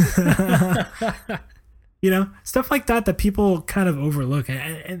stuff like that people kind of overlook,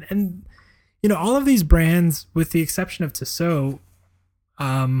 and all of these brands, with the exception of Tissot,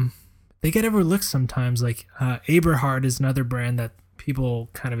 they get overlooked sometimes. Like Eberhard is another brand that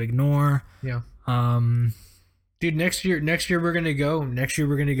people kind of ignore. Yeah. Dude, next year we're gonna go. Next year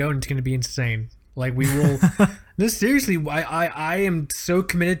we're gonna go, and it's gonna be insane. Like, we will. No, seriously, I am so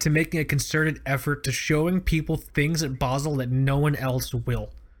committed to making a concerted effort to showing people things at Basel that no one else will,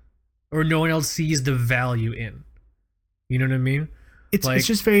 or no one else sees the value in. You know what I mean? It's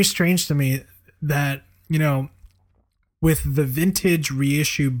just very strange to me that, with the vintage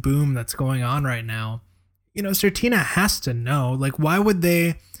reissue boom that's going on right now, Certina has to know. Like, why would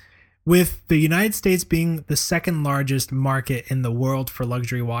they, with the United States being the second largest market in the world for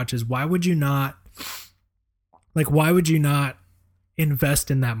luxury watches, why would you not invest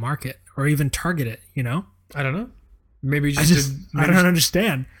in that market or even target it, I don't know. Maybe I don't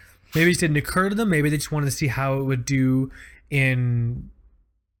understand. Maybe it didn't occur to them. Maybe they just wanted to see how it would do in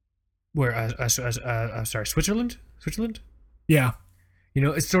Switzerland. Yeah.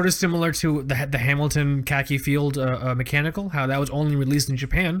 It's sort of similar to the Hamilton khaki field mechanical, how that was only released in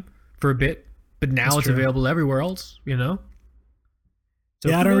Japan for a bit, but now it's available everywhere else. So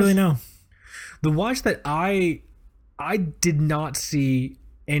yeah, I don't really know. The watch that I did not see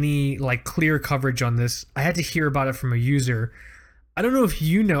any like clear coverage on this. I had to hear about it from a user. I don't know if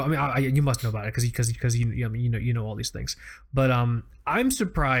you know. I mean, you must know about it because you know all these things. But I'm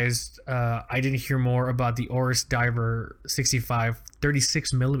surprised I didn't hear more about the Oris Diver 65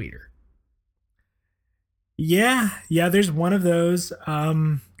 36 millimeter. Yeah. There's one of those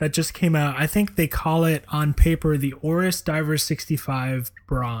that just came out. I think they call it on paper the Oris Diver 65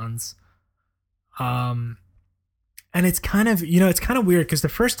 Bronze. And it's kind of weird because the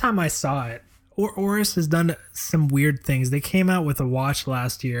first time I saw it, Oris has done some weird things. They came out with a watch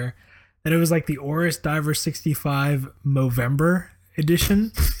last year that it was like the Oris Diver 65 Movember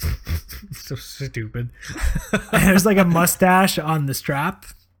edition. So stupid. And there's like a mustache on the strap.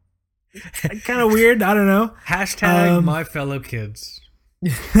 Kind of weird. I don't know. Hashtag my fellow kids.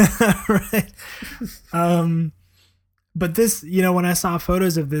 Right. But this, when I saw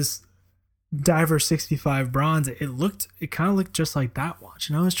photos of this Diver 65 Bronze, it kind of looked just like that watch,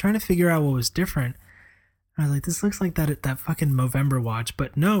 and I was trying to figure out what was different. I was like, this looks like that fucking Movember watch,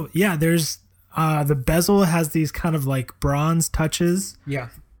 but no, yeah, there's the bezel has these kind of like bronze touches, yeah,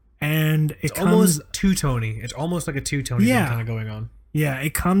 and it's almost two-tony. It's almost like a two-tony thing kind of going on. Yeah,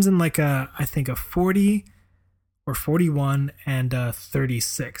 it comes in like I think a 40 or 41 and a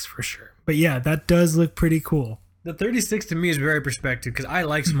 36 for sure. But yeah, that does look pretty cool. The 36 to me is very perspective because I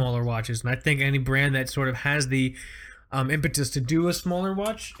like smaller watches, and I think any brand that sort of has the impetus to do a smaller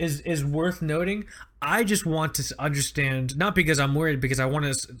watch is worth noting. I just want to understand, not because I'm worried, because I want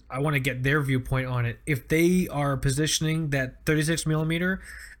to get their viewpoint on it. If they are positioning that 36 millimeter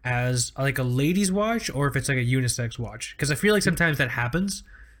as like a ladies watch, or if it's like a unisex watch, because I feel like sometimes that happens.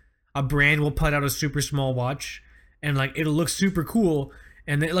 A brand will put out a super small watch, and like it'll look super cool.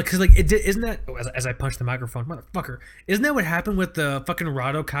 And then, like, cause like isn't that as I punch the microphone, motherfucker? Isn't that what happened with the fucking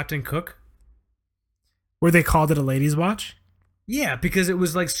Rado Captain Cook? Where they called it a ladies' watch? Yeah, because it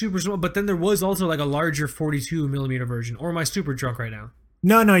was like super small. But then there was also like a larger 42 millimeter version. Or am I super drunk right now?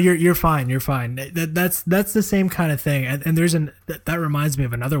 No, you're fine. You're fine. That's the same kind of thing. And there's that reminds me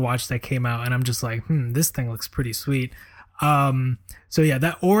of another watch that came out, and I'm just like, this thing looks pretty sweet. So yeah,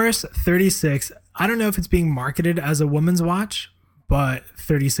 that Oris 36. I don't know if it's being marketed as a woman's watch, but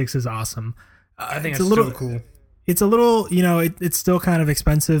 36 is awesome. I think it's a little cool. It's a little, it's still kind of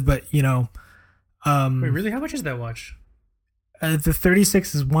expensive, but wait, really? How much is that watch? The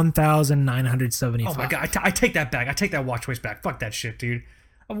 36 is $1,975. Oh my god! I take that back. I take that watch face back. Fuck that shit, dude.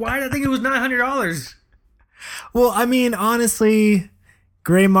 Why did I think it was $900? Well, I mean, honestly,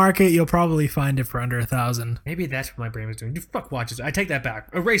 gray market, you'll probably find it for under $1,000. Maybe that's what my brain was doing. Dude, fuck watches. I take that back.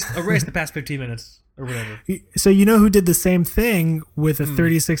 Erase the past 15 minutes or whatever. So who did the same thing with a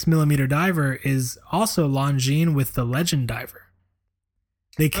 36 millimeter diver is also Longines with the Legend Diver.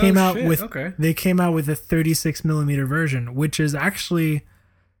 They came out with a 36 millimeter version, which is actually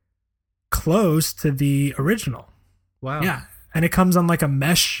close to the original. Wow. Yeah, and it comes on like a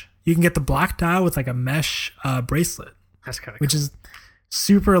mesh. You can get the black dial with like a mesh bracelet. That's kind of which is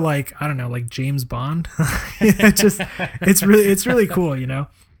super, like, I don't know, like James Bond. It's really cool,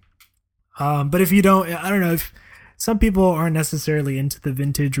 But if you don't, I don't know, if some people aren't necessarily into the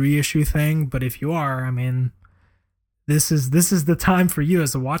vintage reissue thing, but if you are, I mean, this is the time for you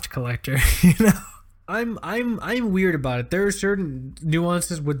as a watch collector, I'm weird about it. There are certain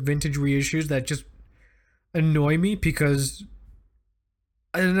nuances with vintage reissues that just annoy me because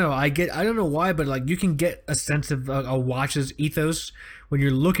I don't know. I don't know why, but like you can get a sense of a watch's ethos when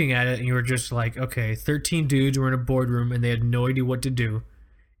you're looking at it, and you're just like, okay, 13 dudes were in a boardroom and they had no idea what to do,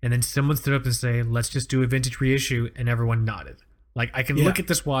 and then someone stood up and say, "Let's just do a vintage reissue," and everyone nodded. Like, I can look at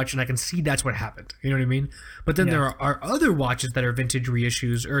this watch and I can see that's what happened. You know what I mean? But then there are other watches that are vintage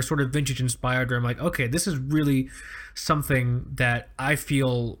reissues or sort of vintage inspired, where I'm like, okay, this is really something that I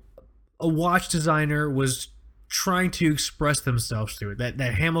feel a watch designer was trying to express themselves through. That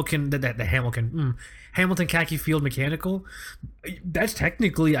Hamilton khaki field mechanical, that's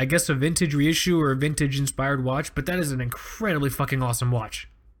technically, I guess, a vintage reissue or a vintage inspired watch, but that is an incredibly fucking awesome watch.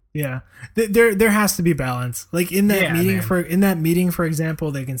 Yeah, there has to be balance. Like in that man. for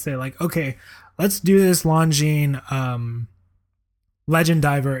example, they can say like, okay, let's do this Longines Legend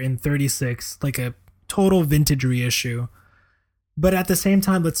Diver in 36, like a total vintage reissue. But at the same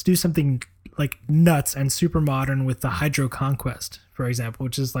time, let's do something like nuts and super modern with the Hydro Conquest, for example,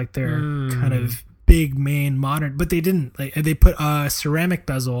 which is like their kind of big main modern. But they didn't. Like they put a ceramic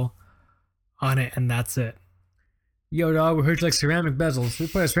bezel on it, and that's it. Yo, dog, we heard you like ceramic bezels. We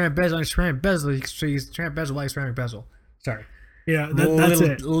put a ceramic bezel on a ceramic bezel. So you ceramic bezel like ceramic bezel. Sorry. Yeah, that's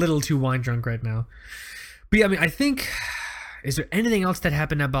it. Little too wine drunk right now. But yeah, I mean, I think... Is there anything else that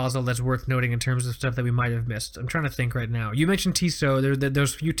happened at Basel that's worth noting in terms of stuff that we might have missed? I'm trying to think right now. You mentioned Tissot.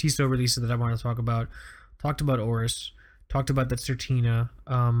 There's a few Tissot releases that I want to talk about. Talked about Oris. Talked about that Certina.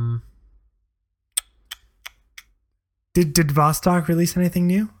 Did Vostok release anything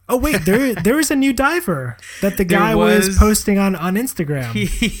new? Oh wait, there was a new diver that the guy was posting on Instagram.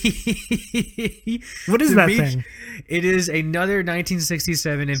 What is that thing? It is another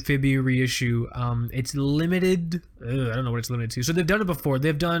 1967 amphibia reissue. It's limited. I don't know what it's limited to. So they've done it before.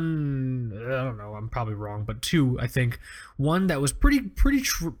 They've done, I don't know, I'm probably wrong, but 2, I think. One that was pretty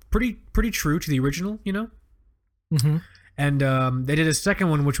true to the original, you know. Mm-hmm. And they did a second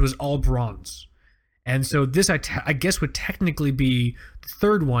one which was all bronze. And so this, I guess, would technically be the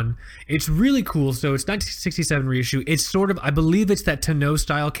third one. It's really cool. So it's 1967 reissue. It's sort of, I believe it's that Tonneau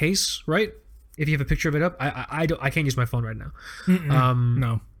style case, right? If you have a picture of it up, I can't use my phone right now.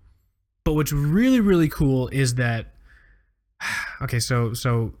 No. But what's really, really cool is that, okay,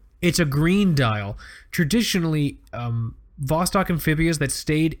 so it's a green dial. Traditionally, Vostok amphibias that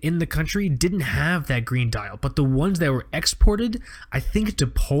stayed in the country didn't have that green dial, but the ones that were exported, I think to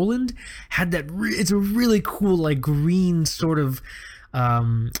Poland, had that. It's a really cool, like, green sort of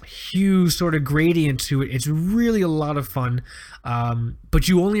hue, sort of gradient to it. It's really a lot of fun, but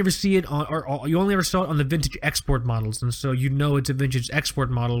you only ever see it on, or you only ever saw it on the vintage export models, and so you know it's a vintage export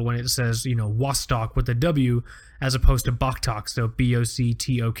model when it says, you know, Vostok with a W as opposed to Boktok, so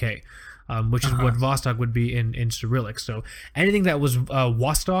Boctok. Which is what Vostok would be in Cyrillic. So anything that was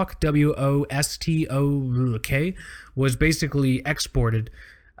Vostok, Wostok, was basically exported.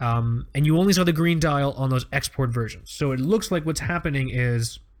 And you only saw the green dial on those export versions. So it looks like what's happening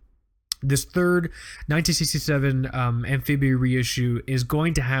is this third 1967 amphibia reissue is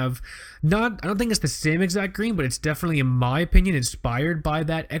going to have I don't think it's the same exact green, but it's definitely, in my opinion, inspired by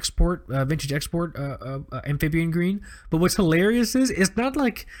that vintage export amphibian green. But what's hilarious is it's not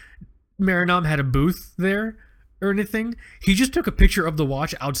like Marinam had a booth there or anything. He just took a picture of the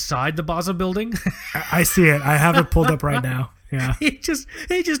watch outside the Basel building. I see it. I have it pulled up right now. Yeah. He just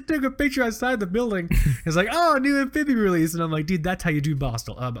took a picture outside the building. It's like, oh, new amphibia release, and I'm like, dude, that's how you do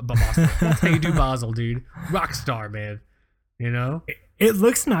Basel. That's how you do Basel, dude. Rockstar, man. You know. It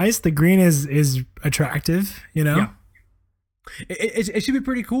looks nice. The green is attractive. You know. Yeah. It should be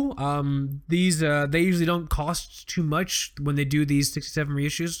pretty cool. These they usually don't cost too much when they do these 67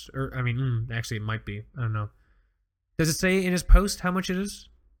 reissues. Or I mean, actually, it might be. I don't know. Does it say in his post how much it is?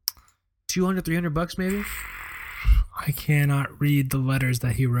 $200-$300 maybe. I cannot read the letters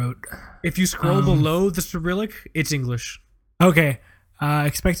that he wrote. If you scroll below the Cyrillic, it's English. Okay.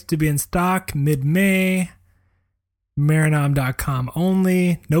 Expected to be in stock mid-May. Marinam.com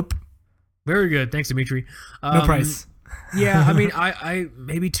only. Nope. Very good. Thanks, Dimitri. No price. Yeah, I mean, I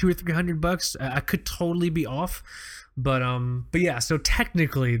maybe $200 or $300. I could totally be off, but yeah. So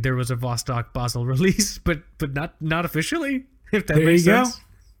technically, there was a Vostok Basel release, but not officially. If that makes sense.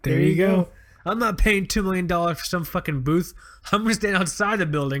 There you go. I'm not paying $2 million for some fucking booth. I'm gonna stand outside the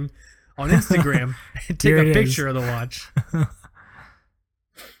building on Instagram and take a picture of the watch.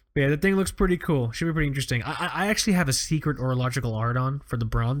 Yeah, the thing looks pretty cool. Should be pretty interesting. I actually have a secret orological art on for the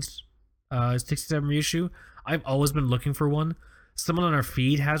bronze 67 reissue. I've always been looking for one. Someone on our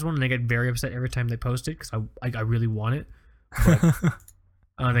feed has one, and I get very upset every time they post it because I really want it. But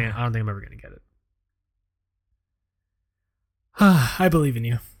I don't think I'm ever gonna get it. I believe in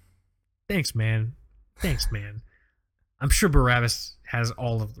you. Thanks, man. I'm sure Barabbas has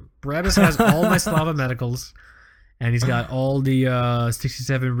all of them. Barabbas has all my Slava medicals, and he's got all the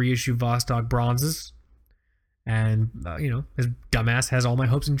 67 reissue Vostok bronzes, and his dumbass has all my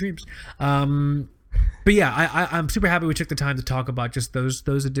hopes and dreams. But yeah, I'm super happy we took the time to talk about just those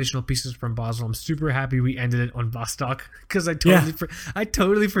additional pieces from Basel. I'm super happy we ended it on Vostok because I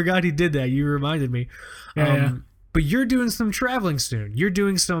totally forgot he did that. You reminded me. Yeah. But you're doing some traveling soon. You're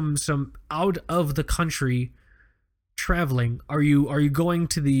doing some out of the country traveling. Are you going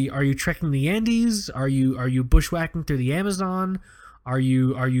to are you trekking the Andes? Are you bushwhacking through the Amazon? Are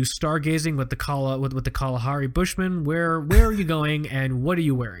you stargazing with the Kalahari Bushmen? Where are you going, and what are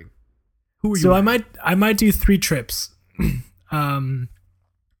you wearing? Who are you? So wearing? I might do 3 trips.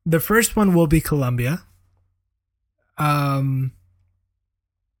 The first one will be Colombia.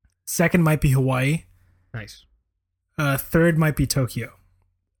 Second might be Hawaii. Nice. Third might be Tokyo.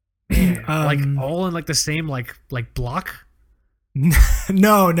 Like all in like the same like block.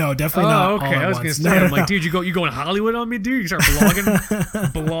 No, definitely not. Oh, okay. I was gonna say, I'm like, dude, you going Hollywood on me, dude? You start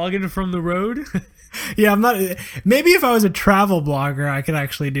blogging from the road. Yeah, I'm not. Maybe if I was a travel blogger, I could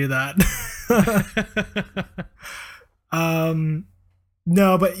actually do that.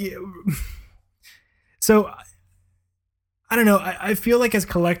 No, but so I don't know. I feel like as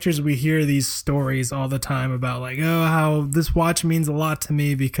collectors, we hear these stories all the time about like, oh, how this watch means a lot to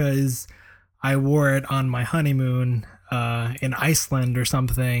me because I wore it on my honeymoon in Iceland or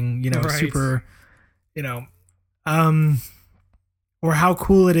something, Right. super, or how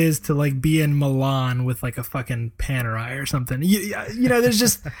cool it is to like be in Milan with like a fucking Panerai or something.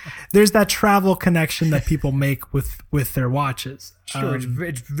 There's that travel connection that people make with their watches. Sure,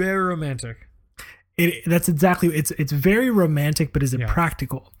 it's very romantic. That's exactly, it's very romantic, but is it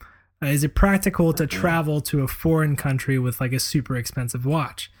practical? Is it practical to travel to a foreign country with like a super expensive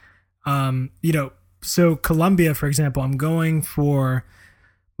watch? So Colombia, for example, I'm going for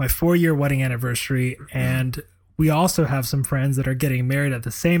my 4-year wedding anniversary, and we also have some friends that are getting married at the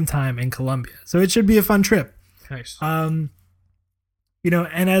same time in Colombia. So it should be a fun trip. Nice. And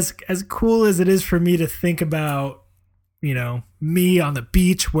as cool as it is for me to think about, me on the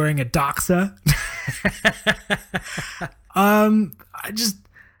beach wearing a Doxa, I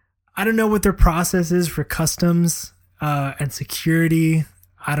don't know what their process is for customs and security.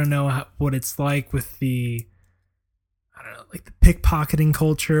 I don't know what it's like with the pickpocketing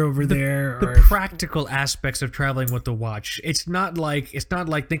culture over there. The practical aspects of traveling with the watch. It's not like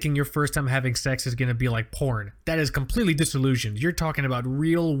thinking your first time having sex is going to be like porn. That is completely disillusioned. You're talking about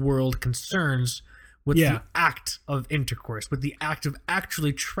real world concerns with the act of intercourse, with the act of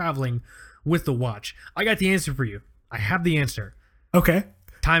actually traveling with the watch. I got the answer for you. I have the answer. Okay.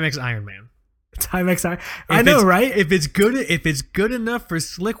 Timex Ironman. Timex Iron. I know, right? If it's good enough for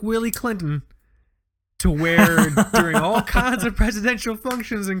Slick Willie Clinton to wear during all kinds of presidential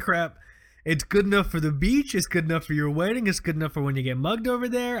functions and crap, it's good enough for the beach. It's good enough for your wedding. It's good enough for when you get mugged over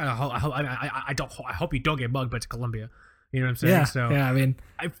there. I hope you don't get mugged, but it's Colombia. You know what I'm saying? Yeah. So yeah. I mean,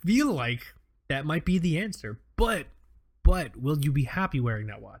 I feel like that might be the answer. But will you be happy wearing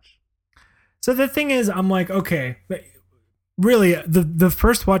that watch? So the thing is, I'm like, okay, really, the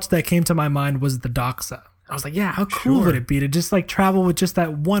first watch that came to my mind was the Doxa. I was like, yeah, how cool would it be to just like travel with just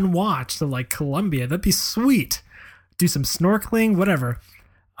that one watch to like Colombia? That'd be sweet. Do some snorkeling, whatever.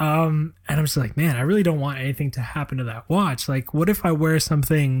 And I'm just like, man, I really don't want anything to happen to that watch. Like, what if I wear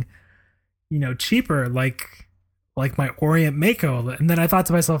something, cheaper, like my Orient Mako? And then I thought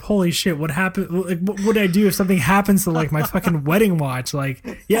to myself, holy shit, what happened? Like, what would I do if something happens to like my fucking wedding watch?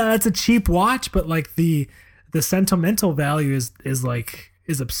 Like, yeah, that's a cheap watch, but like the sentimental value is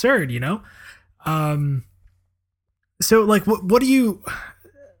absurd, So like, what do you,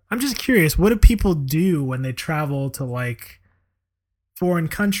 I'm just curious, what do people do when they travel to like foreign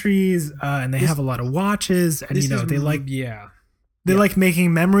countries and they have a lot of watches and, they like, they like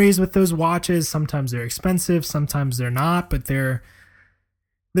making memories with those watches. Sometimes they're expensive, sometimes they're not, but they're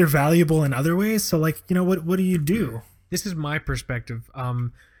valuable in other ways. So like, what do you do? This is my perspective.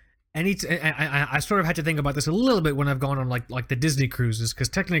 I sort of had to think about this a little bit when I've gone on like the Disney cruises, because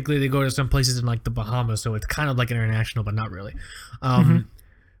technically they go to some places in like the Bahamas, so it's kind of like international, but not really.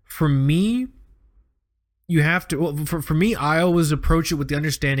 For me, you have to. Well, for me, I always approach it with the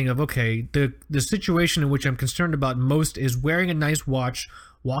understanding of, okay, the situation in which I'm concerned about most is wearing a nice watch,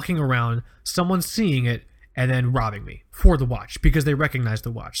 walking around, someone seeing it, and then robbing me for the watch because they recognize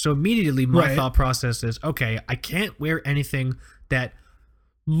the watch. So immediately my thought process is, okay, I can't wear anything that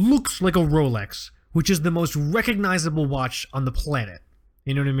looks like a Rolex, which is the most recognizable watch on the planet.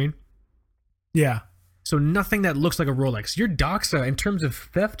 You know what I mean? Yeah. So nothing that looks like a Rolex. Your Doxa, in terms of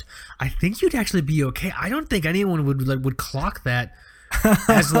theft, I think you'd actually be okay. I don't think anyone would clock that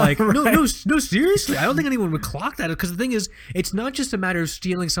as like no, seriously. I don't think anyone would clock that, because the thing is, it's not just a matter of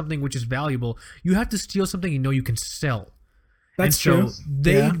stealing something which is valuable. You have to steal something you can sell. That's true.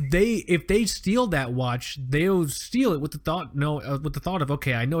 They if they steal that watch, they'll steal it with the thought of,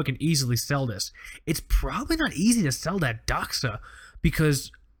 okay, I know I can easily sell this. It's probably not easy to sell that Doxa,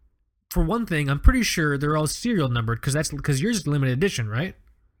 because for one thing, I'm pretty sure they're all serial numbered, because yours is limited edition, right?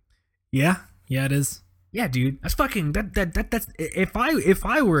 Yeah, it is. Yeah, dude, that's fucking that's if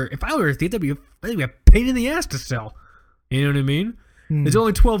I were a thief, that'd be a pain in the ass to sell. You know what I mean? There's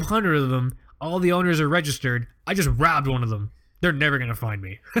only 1,200 of them. All the owners are registered. I just robbed one of them. They're never gonna find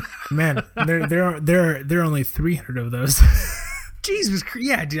me. Man, there are only 300 of those. Jesus Christ.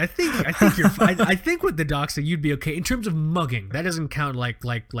 Yeah, dude. I think you're fine. I think with the Doxa you'd be okay in terms of mugging. That doesn't count like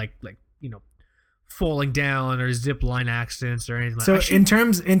falling down or zip line accidents or anything. So in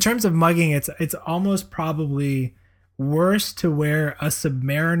terms of mugging, it's almost probably worse to wear a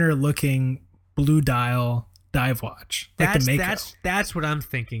Submariner looking blue dial dive watch. That's what I'm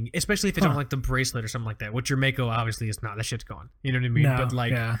thinking. Especially if it's on like the bracelet or something like that, which your Mako obviously is not. That shit's gone. You know what I mean? No, but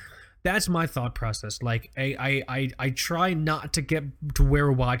like that's my thought process. Like I try not to get to wear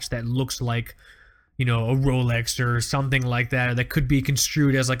a watch that looks like, a Rolex or something like that, or that could be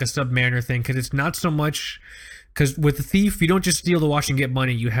construed as like a Submariner thing, because it's not so much. Because with the thief, you don't just steal the watch and get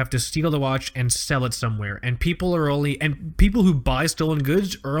money. You have to steal the watch and sell it somewhere. And people who buy stolen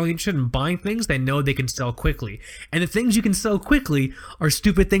goods are only interested in buying things they know they can sell quickly. And the things you can sell quickly are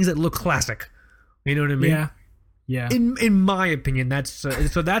stupid things that look classic. You know what I mean? Yeah. In my opinion, that's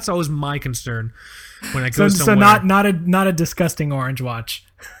always my concern when I go somewhere. So not a disgusting orange watch.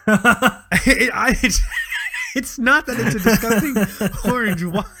 It's not that it's a disgusting orange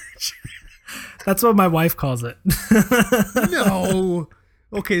watch. That's what my wife calls it. No.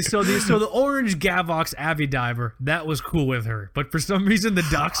 Okay, so the orange Gavox Avidiver, that was cool with her, but for some reason the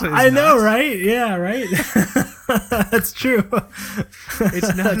Doxa is I know, not. right? Yeah, right. That's true.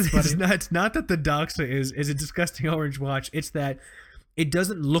 It's not that the Doxa is a disgusting orange watch. It's that it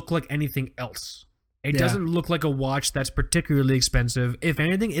doesn't look like anything else. It doesn't look like a watch that's particularly expensive. If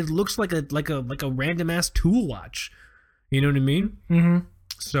anything, it looks like a random ass tool watch. You know what I mean? Mm-hmm.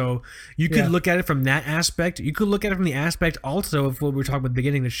 So you could look at it from that aspect. You could look at it from the aspect also of what we were talking about at the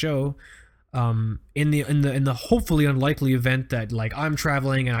beginning of the show. In the hopefully unlikely event that like I'm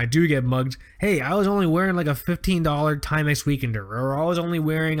traveling and I do get mugged. Hey, I was only wearing like a $15 Timex Weekender, or I was only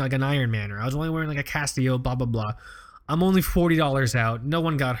wearing like an Ironman, or I was only wearing like a Casio, blah blah blah. I'm only $40 out. No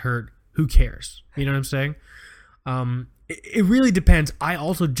one got hurt. Who cares? You know what I'm saying? It really depends. I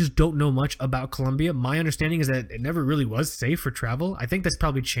also just don't know much about Colombia. My understanding is that it never really was safe for travel. I think that's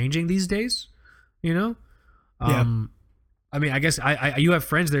probably changing these days. Yeah. I mean, I guess you have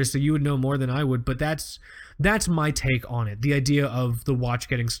friends there, so you would know more than I would. But that's my take on it. The idea of the watch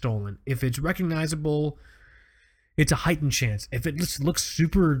getting stolen. If it's recognizable, it's a heightened chance. If it looks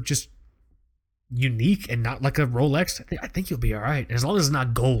super just unique and not like a Rolex, I think you'll be all right, as long as it's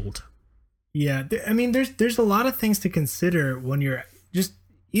not gold. Yeah, I mean, there's a lot of things to consider when you're just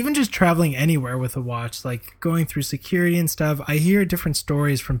traveling anywhere with a watch, like going through security and stuff. I hear different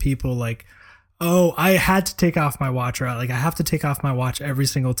stories from people like, oh, I had to take off my watch, or like I have to take off my watch every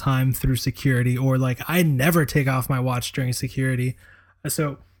single time through security, or like I never take off my watch during security.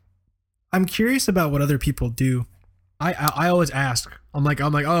 So I'm curious about what other people do. I always ask. I'm like,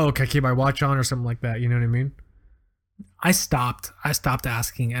 oh, can I keep my watch on or something like that? You know what I mean? I stopped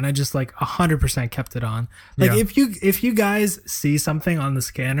asking, and I just like 100% kept it on. Like if you guys see something on the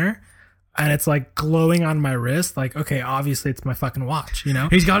scanner and it's like glowing on my wrist, like, okay, obviously it's my fucking watch,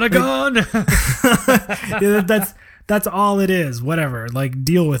 He's got a gun. Yeah, that's all it is. Whatever, like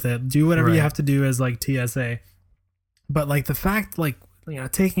deal with it. Do whatever you have to do as like TSA. But like the fact, like,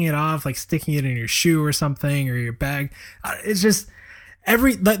 taking it off, like sticking it in your shoe or something, or your bag, it's just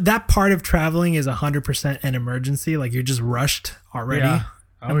that part of traveling is 100% an emergency. Like you're just rushed already. Yeah.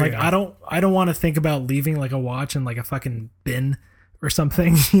 And like I don't want to think about leaving like a watch in like a fucking bin or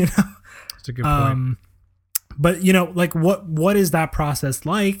something. That's a good point. But like what is that process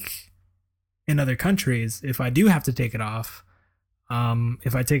like in other countries? If I do have to take it off,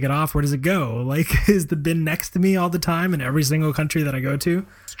 if I take it off, where does it go? Like, is the bin next to me all the time in every single country that I go to?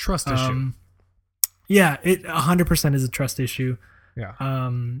 It's a trust issue. Yeah, it 100% is a trust issue. Yeah.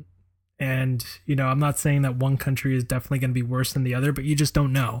 And I'm not saying that one country is definitely going to be worse than the other, but you just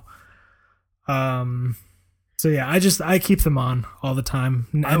don't know. So yeah, I keep them on all the time.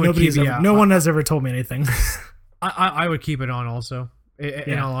 No one has ever told me anything. I would keep it on also.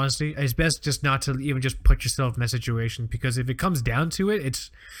 In all honesty, it's best just not to even just put yourself in that situation, because if it comes down to it,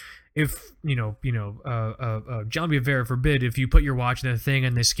 John B. Vera forbid, if you put your watch in the thing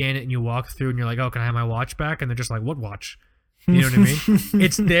and they scan it and you walk through and you're like, oh, can I have my watch back? And they're just like, what watch? You know what I mean?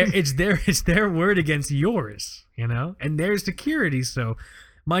 It's their word against yours, and there's security. So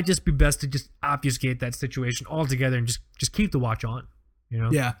might just be best to just obfuscate that situation altogether and just keep the watch on,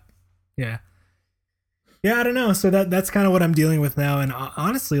 Yeah. Yeah, I don't know. So that's kind of what I'm dealing with now. And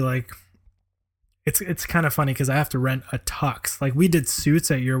honestly, like, it's kind of funny because I have to rent a tux. Like, we did suits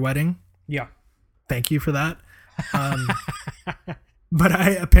at your wedding. Yeah. Thank you for that. But I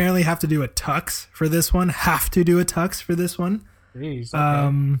apparently have to do a tux for this one. Jeez,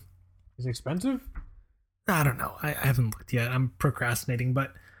 okay. Is it expensive? I don't know. I haven't looked yet. I'm procrastinating,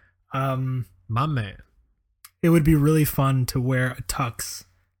 but My man. it would be really fun to wear a tux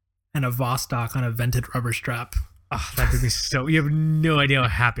and a Vostok on a vented rubber strap. Oh, that would be so. You have no idea how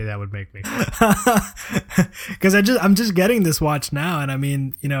happy that would make me. Because I'm just getting this watch now, and I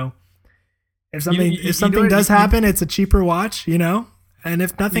mean, if something know what does happen, it's a cheaper watch, and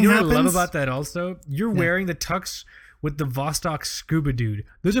if nothing You know happens, what I love about that also? You're wearing the tux with the Vostok Scuba Dude.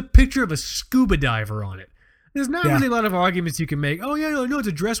 There's a picture of a scuba diver on it. There's not really a lot of arguments you can make. Oh, yeah, no, it's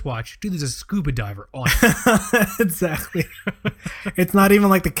a dress watch. Dude, there's a scuba diver on it. Exactly. It's not even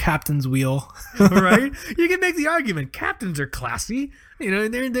like the captain's wheel. Right? You can make the argument. Captains are classy. They're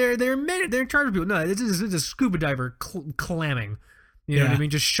men. They're in charge of people. No, this is a scuba diver clamming. You know what I mean?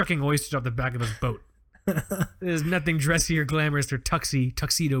 Just shucking oysters off the back of his boat. There's nothing dressy or glamorous or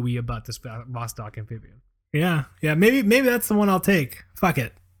tuxedo-y about this Vostok amphibian. Yeah. Maybe that's the one I'll take. Fuck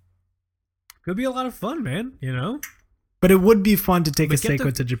it. Could be a lot of fun, man. But it would be fun to take a But get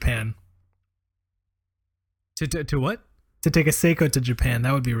Seiko to Japan. To what? To take a Seiko to Japan.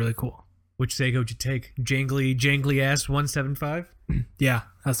 That would be really cool. Which Seiko would you take? Jangly ass 175? Yeah,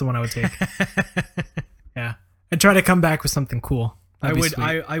 that's the one I would take. Yeah. And try to come back with something cool. I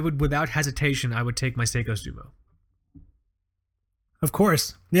would without hesitation, I would take my Seiko Sumo. Of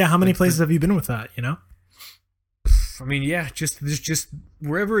course. Yeah, how many places have you been with that, I mean, yeah, just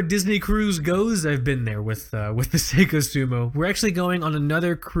wherever a Disney cruise goes, I've been there with the Seiko Sumo. We're actually going on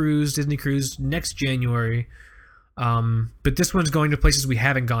another Disney cruise next January. But this one's going to places we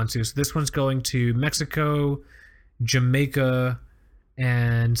haven't gone to. So this one's going to Mexico, Jamaica,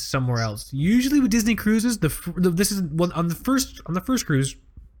 and somewhere else. Usually with Disney cruises, on the first cruise,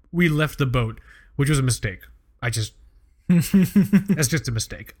 we left the boat, which was a mistake. That's just a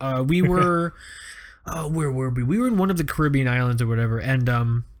mistake. We were. Where were we? We were in one of the Caribbean islands or whatever,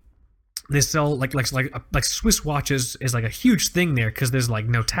 and they sell like Swiss watches is like a huge thing there because there's like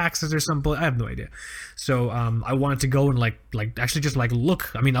no taxes or something. I have no idea. So I wanted to go and like actually just like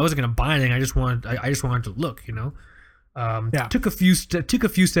look. I mean, I wasn't gonna buy anything. I just wanted to look. Took a few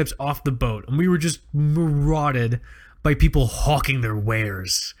steps off the boat, and we were just marauded by people hawking their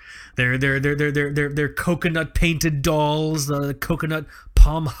wares. Their coconut painted dolls, coconut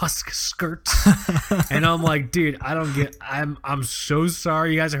palm husk skirts, and I'm like, dude, I'm so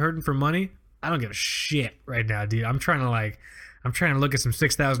sorry you guys are hurting for money. I don't give a shit right now, dude. I'm trying to look at some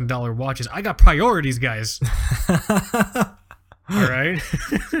 $6,000 watches. I got priorities, guys. All right.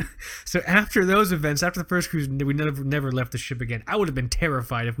 So after those events, after the first cruise, we never left the ship again. I would have been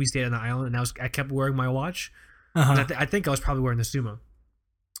terrified if we stayed on the island and I kept wearing my watch. Uh-huh. I think I was probably wearing the Sumo.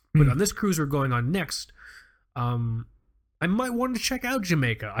 But on this cruise we're going on next, I might want to check out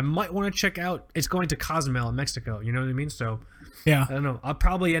Jamaica. I might want to check out. It's going to Cozumel in Mexico. You know what I mean? So yeah, I don't know. I'll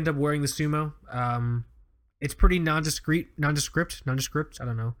probably end up wearing the Sumo. It's pretty nondescript. I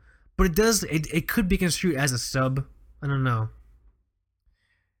don't know, but it could be construed as a sub. I don't know.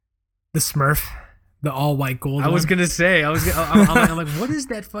 The Smurf, the all white gold. I was gonna say. I'm like, what is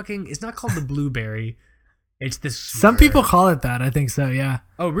that fucking? It's not called the Blueberry. It's this. Some people call it that. I think so. Yeah.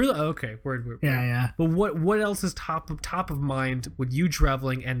 Oh, really? Okay. Word. Yeah. But what else is top of mind with you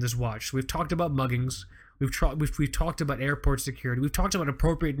traveling and this watch? So we've talked about muggings. We've talked about airport security. We've talked about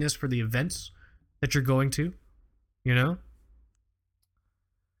appropriateness for the events that you're going to.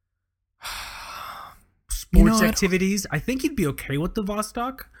 Sports activities. I think you'd be okay with the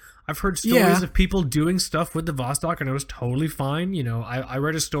Vostok. I've heard stories of people doing stuff with the Vostok, and it was totally fine. I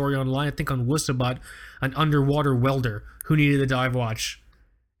read a story online, I think on Wuss, about an underwater welder who needed a dive watch,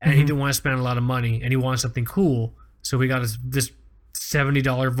 and he didn't want to spend a lot of money, and he wanted something cool, so he got this $70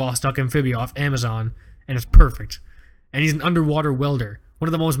 Vostok Amphibia off Amazon, and it's perfect. And he's an underwater welder. One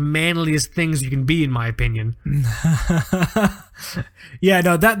of the most manliest things you can be, in my opinion. Yeah,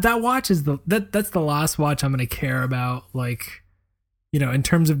 no, that watch is that's the last watch I'm gonna care about, like, in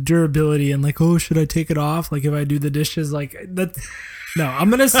terms of durability and like, oh, should I take it off? Like if I do the dishes, like that. No,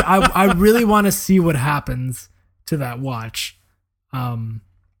 I really want to see what happens to that watch. I'm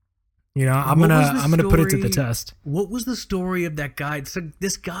gonna put it to the test. What was the story of that guy? So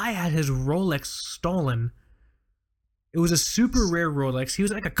this guy had his Rolex stolen. It was a super rare Rolex. He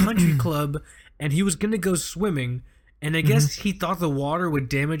was at like a country club and he was gonna go swimming, and I guess he thought the water would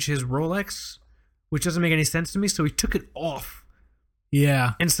damage his Rolex, which doesn't make any sense to me. So he took it off.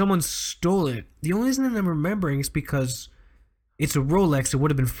 Yeah. And someone stole it. The only reason I'm remembering is because it's a Rolex. It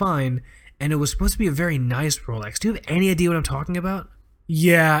would have been fine. And it was supposed to be a very nice Rolex. Do you have any idea what I'm talking about?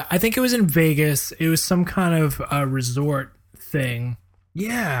 Yeah. I think it was in Vegas. It was some kind of resort thing.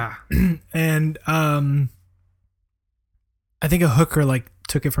 Yeah. And I think a hooker like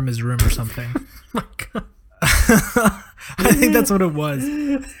took it from his room or something. My God. I think that's what it was.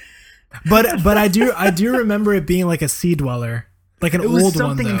 But I do remember it being like a sea dweller, like an It was old one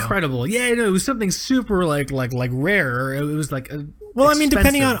something though. incredible. Yeah, no, it was something super like rare. It was like Well, I mean,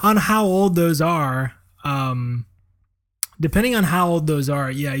 depending expensive. on how old those are,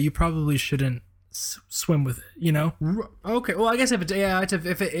 yeah, you probably shouldn't swim with it. You know? Okay, well, I guess if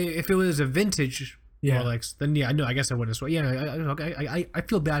it was a vintage Yeah. Rolex, then yeah, no, I guess I wouldn't. So yeah, I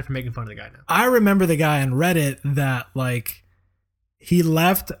feel bad for making fun of the guy now. I remember the guy on Reddit that like he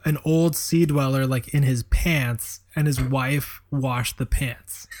left an old sea dweller like in his pants, and his wife washed the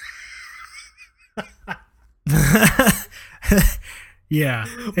pants. Yeah,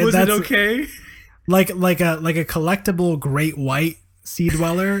 Was it that's okay? like a collectible great white sea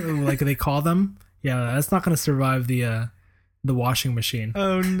dweller, like they call them. Yeah, that's not going to survive the washing machine.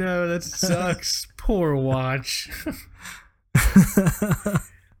 Oh no, that sucks. Poor watch.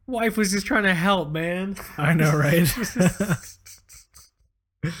 Wife was just trying to help, man. I know, right?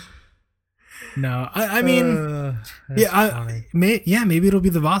 No, I mean, maybe it'll be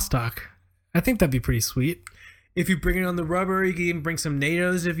the Vostok. I think that'd be pretty sweet. If you bring it on the rubber, you can even bring some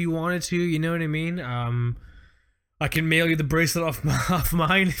NATOs if you wanted to. You know what I mean? I can mail you the bracelet off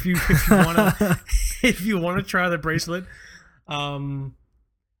mine if you want to try the bracelet. But I'm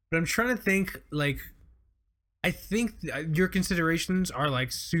trying to think. Like, I think your considerations are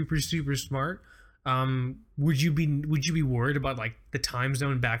like super smart. Would you be worried about like the time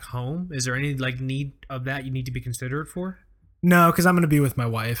zone back home? Is there any like need of that you need to be considerate for? No, because I'm going to be with my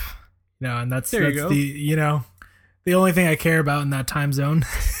wife. And that's the only thing I care about in that time zone.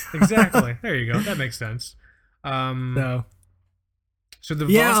 Exactly. There you go. That makes sense. So the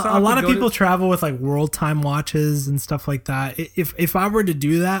Vostok a lot would of go people to- travel with like world time watches and stuff like that. If I were to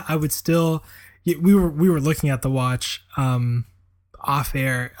do that, I would still. We were looking at the watch off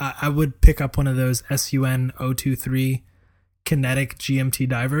air. I would pick up one of those SUN 023 kinetic GMT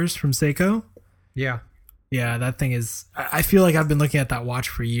divers from Seiko. Yeah. Yeah, that thing is. I feel like I've been looking at that watch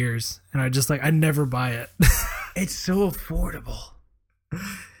for years, and I never buy it. It's so affordable.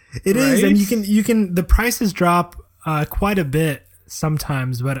 It is, and Right? you can. The prices drop quite a bit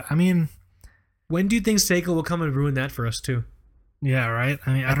sometimes, but I mean, When do you think Seiko will come and ruin that for us too? yeah, right.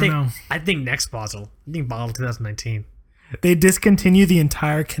 I mean, I don't think know. I think next Basel. I think Basel 2019. They discontinue the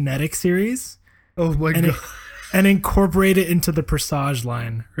entire kinetic series Oh my and god. and incorporate it into the Presage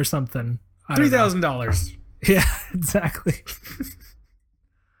line or something. I don't know. $3,000. Yeah, exactly.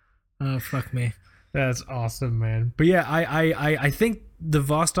 Oh, fuck me. That's awesome, man. But yeah, I think the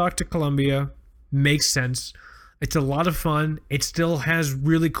Vostok to Columbia makes sense. It's a lot of fun. It still has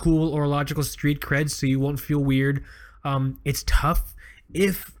really cool orological street cred, so you won't feel weird. It's tough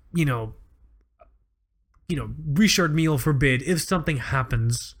if Richard Mille forbid, if something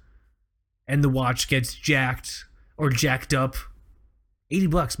happens and the watch gets jacked or jacked up,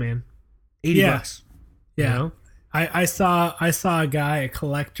 $80, man. $80. Yeah. You Yeah. know? I saw a guy, a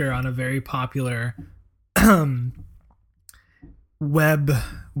collector on a very popular web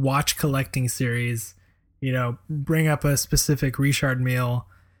watch collecting series, bring up a specific Richard Mille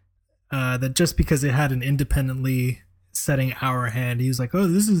that just because it had an independently setting hour hand, he was like, "Oh,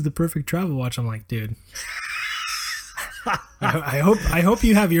 this is the perfect travel watch." I'm like, dude, I hope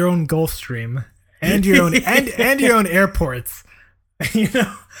you have your own Gulfstream and your own and your own airports.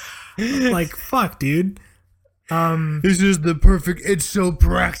 Like, fuck, dude. This is the perfect. It's so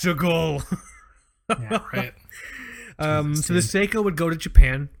practical. Yeah, right. So the Seiko would go to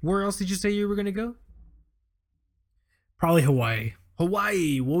Japan. Where else did you say you were gonna go? Probably Hawaii.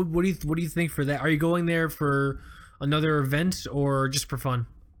 Hawaii. What do you think for that? Are you going there for another event or just for fun?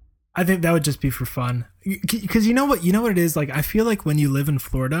 I think that would just be for fun. Because you know what it is? Like, I feel like when you live in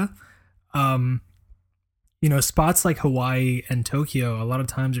Florida, spots like Hawaii and Tokyo, a lot of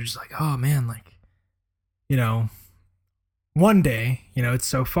times are just like, oh man, like, one day, it's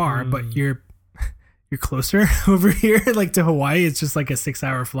so far, but you're closer over here, like to Hawaii. It's just like a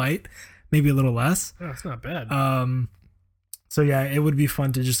 6-hour flight, maybe a little less. Oh, that's not bad. So yeah, it would be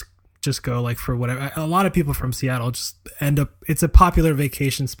fun to just go like for whatever. A lot of people from Seattle just end up. It's a popular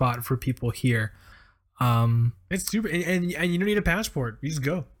vacation spot for people here. It's super, and you don't need a passport. You just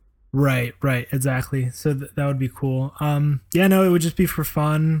go. Right, exactly. So that would be cool. Yeah, no, it would just be for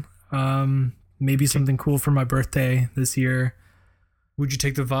fun. Maybe something cool for my birthday this year. Would you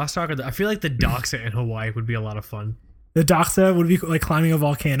take the Vostok? I feel like the Doxa in Hawaii would be a lot of fun. The Doxa would be like climbing a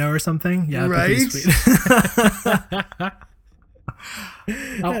volcano or something. Yeah, that'd be Right? sweet.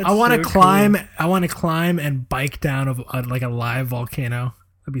 I want to climb. I want to climb and bike down like a live volcano.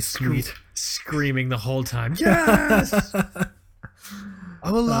 That'd be sweet. Screaming the whole time. Yes.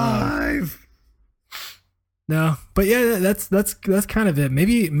 I'm alive. No, but yeah, that's kind of it.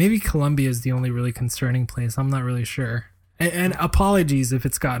 Maybe Colombia is the only really concerning place. I'm not really sure. And apologies if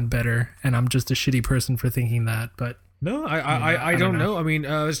it's gotten better, and I'm just a shitty person for thinking that. But No, I don't know. I mean,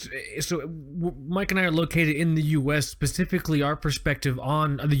 so Mike and I are located in the U.S. Specifically, our perspective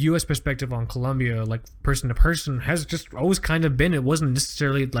on the U.S. perspective on Colombia, like person to person, has just always kind of been. It wasn't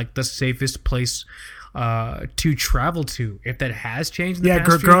necessarily like the safest place to travel to. If that has changed, in the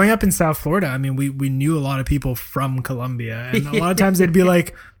past growing up in South Florida, I mean, we knew a lot of people from Colombia, and a lot of times they'd be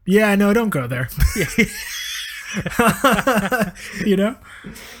like, "Yeah, no, don't go there." You know.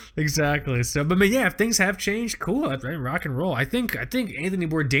 Exactly. So, but yeah, if things have changed, cool. Rock and roll. I think Anthony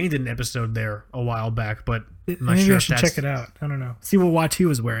Bourdain did an episode there a while back, but I'm not maybe sure I if should that's... check it out. I don't know. See what watch he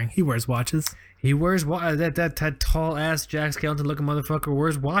was wearing. He wears watches. He wears that tall ass Jack Skellington looking motherfucker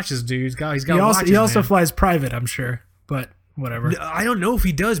wears watches, dude. He's got watches. He also man. flies private, I'm sure, but whatever. I don't know if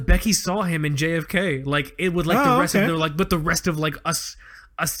he does. Becky saw him in JFK. Like it would like the rest of the rest of like us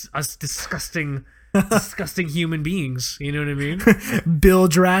disgusting. Disgusting human beings, you know what I mean?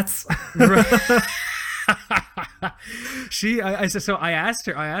 Bilge-rats. I asked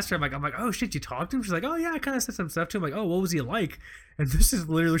her, I'm like, oh shit, you talked to him? She's like, oh yeah, I kind of said some stuff to him. Like, oh, what was he like? And this is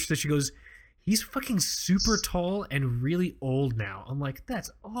literally what she goes, he's fucking super tall and really old now. I'm like, that's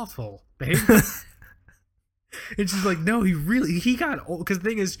awful, babe. And she's like, no, he got old. Because the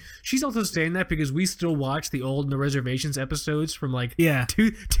thing is, she's also saying that because we still watch the old No Reservations episodes from like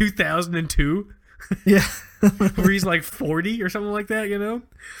 2002. Yeah. Where he's like 40 or something like that, you know?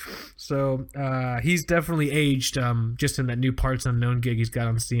 So he's definitely aged just in that new Parts Unknown gig he's got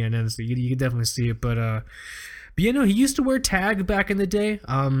on CNN. So you can definitely see it. But you know, he used to wear tag back in the day.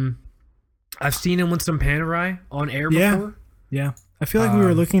 I've seen him with some Panerai on air before. Yeah. I feel like we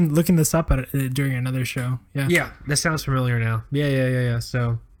were looking this up during another show. Yeah. Yeah, that sounds familiar now. Yeah.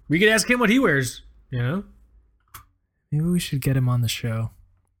 So we could ask him what he wears, you know? Maybe we should get him on the show.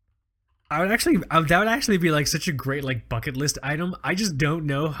 That would actually be like such a great like bucket list item. I just don't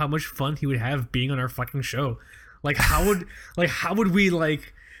know how much fun he would have being on our fucking show. Like how would we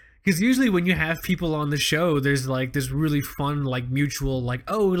like, because usually when you have people on the show, there's like this really fun like mutual like,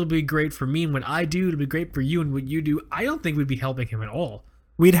 oh, it'll be great for me and what I do, it'll be great for you and what you do. I don't think we'd be helping him at all.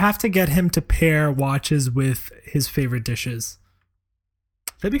 We'd have to get him to pair watches with his favorite dishes.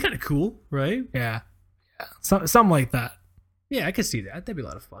 That'd be kind of cool, right? Yeah. Something like that. Yeah, I could see that. That'd be a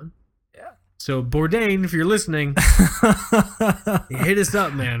lot of fun. So Bourdain, if you're listening, hit us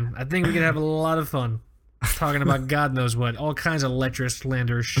up, man. I think we could have a lot of fun talking about God knows what, all kinds of lecherous,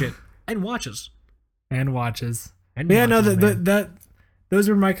 slanderous shit, and watches. Yeah, no, that those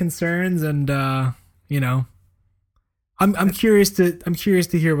were my concerns, and you know, I'm curious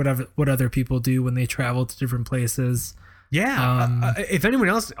to hear what other people do when they travel to different places. Yeah, if anyone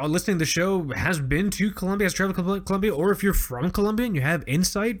else listening to the show has been to Colombia, has traveled to Colombia, or if you're from Colombia and you have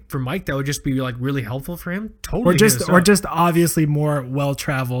insight from Mike, that would just be like really helpful for him. Totally, or just obviously more well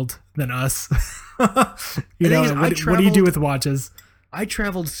traveled than us. You know, what do you do with watches? I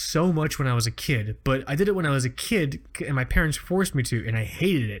traveled so much when I was a kid, but I did it when I was a kid, and my parents forced me to, and I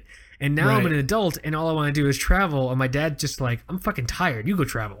hated it. And now I'm an adult, and all I want to do is travel. And my dad just like, I'm fucking tired. You go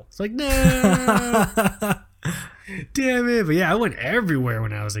travel. It's like, no. Damn it. But yeah, I went everywhere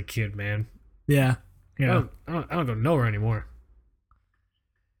when I was a kid, man. Yeah. I don't go nowhere anymore.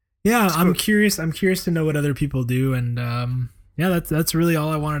 Yeah, I'm curious to know what other people do, and yeah, that's really all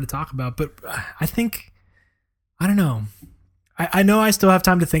I wanted to talk about. But I don't know. I know I still have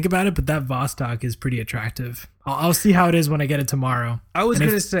time to think about it, but that Vostok is pretty attractive. I'll see how it is when I get it tomorrow. I was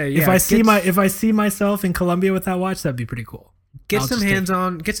gonna say, yeah, if I see myself in Colombia with that watch, that'd be pretty cool. Get some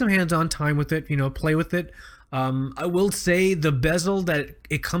hands-on time with it. You know, play with it. I will say the bezel that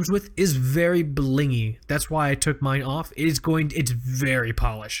it comes with is very blingy. That's why I took mine off. It's very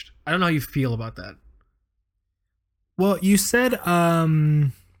polished. I don't know how you feel about that. Well, you said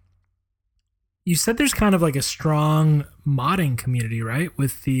there's kind of like a strong modding community, right?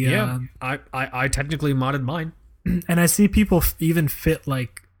 With the I technically modded mine, and I see people even fit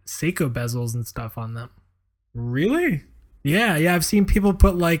like Seiko bezels and stuff on them. Really? Yeah. I've seen people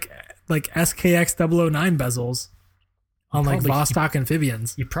put like SKX 009 bezels on like Vostok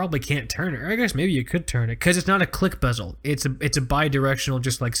amphibians. You probably can't turn it. Or I guess maybe you could turn it because it's not a click bezel. It's a bi-directional,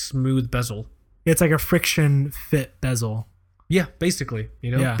 just like smooth bezel. It's like a friction fit bezel. Yeah, basically,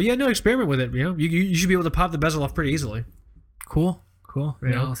 you know. Yeah. But yeah, no, experiment with it. You know, you should be able to pop the bezel off pretty easily. Cool.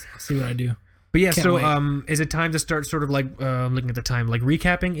 Yeah, I'll see what I do. But yeah, can't wait. Is it time to start sort of like looking at the time, like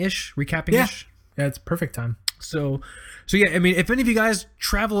recapping ish? Yeah, it's perfect time. So yeah, I mean, if any of you guys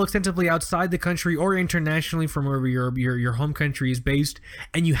travel extensively outside the country or internationally from wherever your home country is based,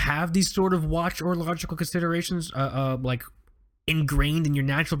 and you have these sort of watch or logical considerations, like ingrained in your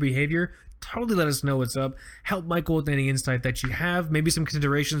natural behavior, totally let us know what's up. Help Michael with any insight that you have, maybe some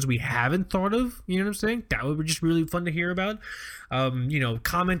considerations we haven't thought of. You know what I'm saying? That would be just really fun to hear about.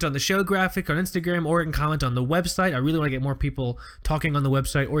 Comment on the show graphic on Instagram, or you can comment on the website. I really want to get more people talking on the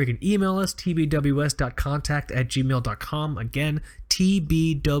website, or you can email us, tbws.contact@gmail.com. Again,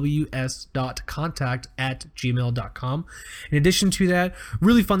 tbws.contact@gmail.com. In addition to that,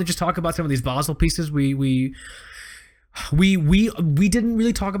 really fun to just talk about some of these Basel pieces. We didn't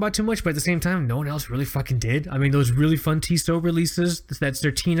really talk about too much, but at the same time, no one else really fucking did. I mean, those really fun Tissot releases, that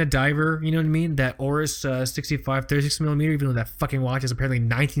Certina diver, you know what I mean? That Oris 65 36mm, even though that fucking watch is apparently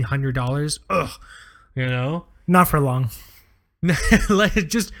 $1,900. Ugh, you know? Not for long.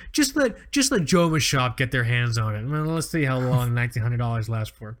 just let Joe Mashop get their hands on it. I mean, let's see how long $1,900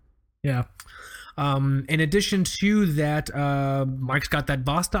 lasts for. Yeah. In addition to that, Mike's got that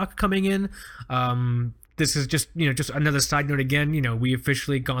Vostok coming in. This is just another side note again. We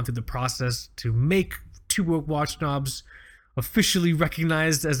officially gone through the process to make Two Broke Watch Snobs officially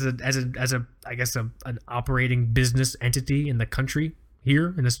recognized as an operating business entity in the country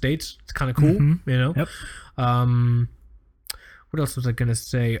here in the States. It's kind of cool, Yep. What else was I gonna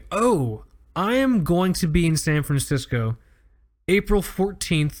say? Oh, I am going to be in San Francisco, April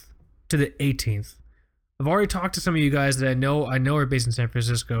 14th to the 18th. I've already talked to some of you guys that I know are based in San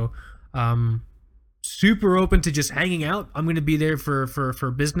Francisco. Super open to just hanging out. I'm going to be there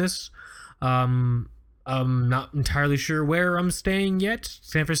for business. I'm not entirely sure where I'm staying yet.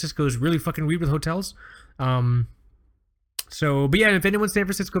 San Francisco is really fucking weird with hotels. But yeah, if anyone's San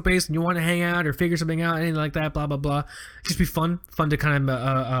Francisco based and you want to hang out or figure something out, anything like that, blah, blah, blah, just be fun to kind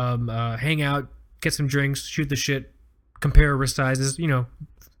of hang out, get some drinks, shoot the shit, compare wrist sizes,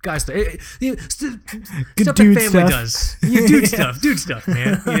 guys, stuff that family does. Dude stuff,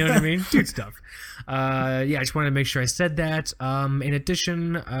 man. You know what I mean? Dude stuff. I just wanted to make sure I said that. In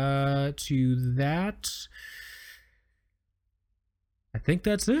addition to that, I think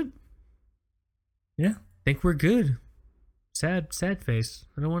that's it. Yeah. I think we're good. Sad face.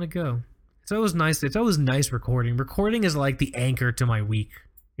 I don't want to go. It's always nice. It's always nice recording. Recording is like the anchor to my week.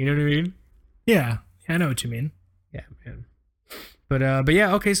 You know what I mean? Yeah. I know what you mean. Yeah, man. But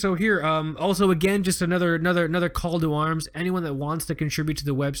yeah, okay, so here, also again, just another call to arms. Anyone that wants to contribute to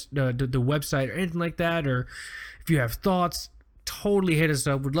the website or anything like that, or if you have thoughts, totally hit us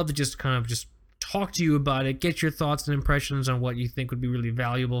up. We'd love to just kind of just talk to you about it, get your thoughts and impressions on what you think would be really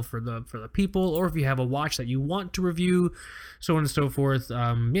valuable for the people, or if you have a watch that you want to review, so on and so forth.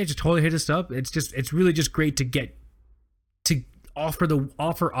 Just totally hit us up. It's really just great to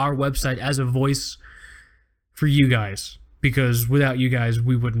offer our website as a voice for you guys. Because without you guys,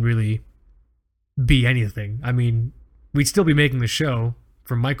 we wouldn't really be anything. I mean, we'd still be making the show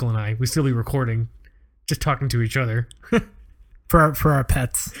for Michael and I. We'd still be recording, just talking to each other. For our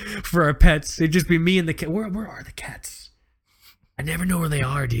pets. For our pets. It'd just be me and the cat. Where are the cats? I never know where they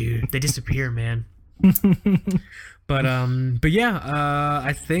are, dude. They disappear, man. But yeah,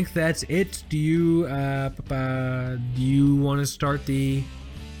 I think that's it. Do you want to start the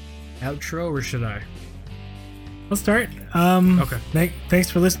outro, or should I? I'll start. Okay. Thanks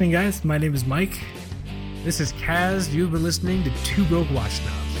for listening, guys. My name is Mike. This is Kaz. You've been listening to Two Broke Watch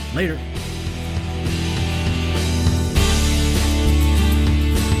Snobs. Later.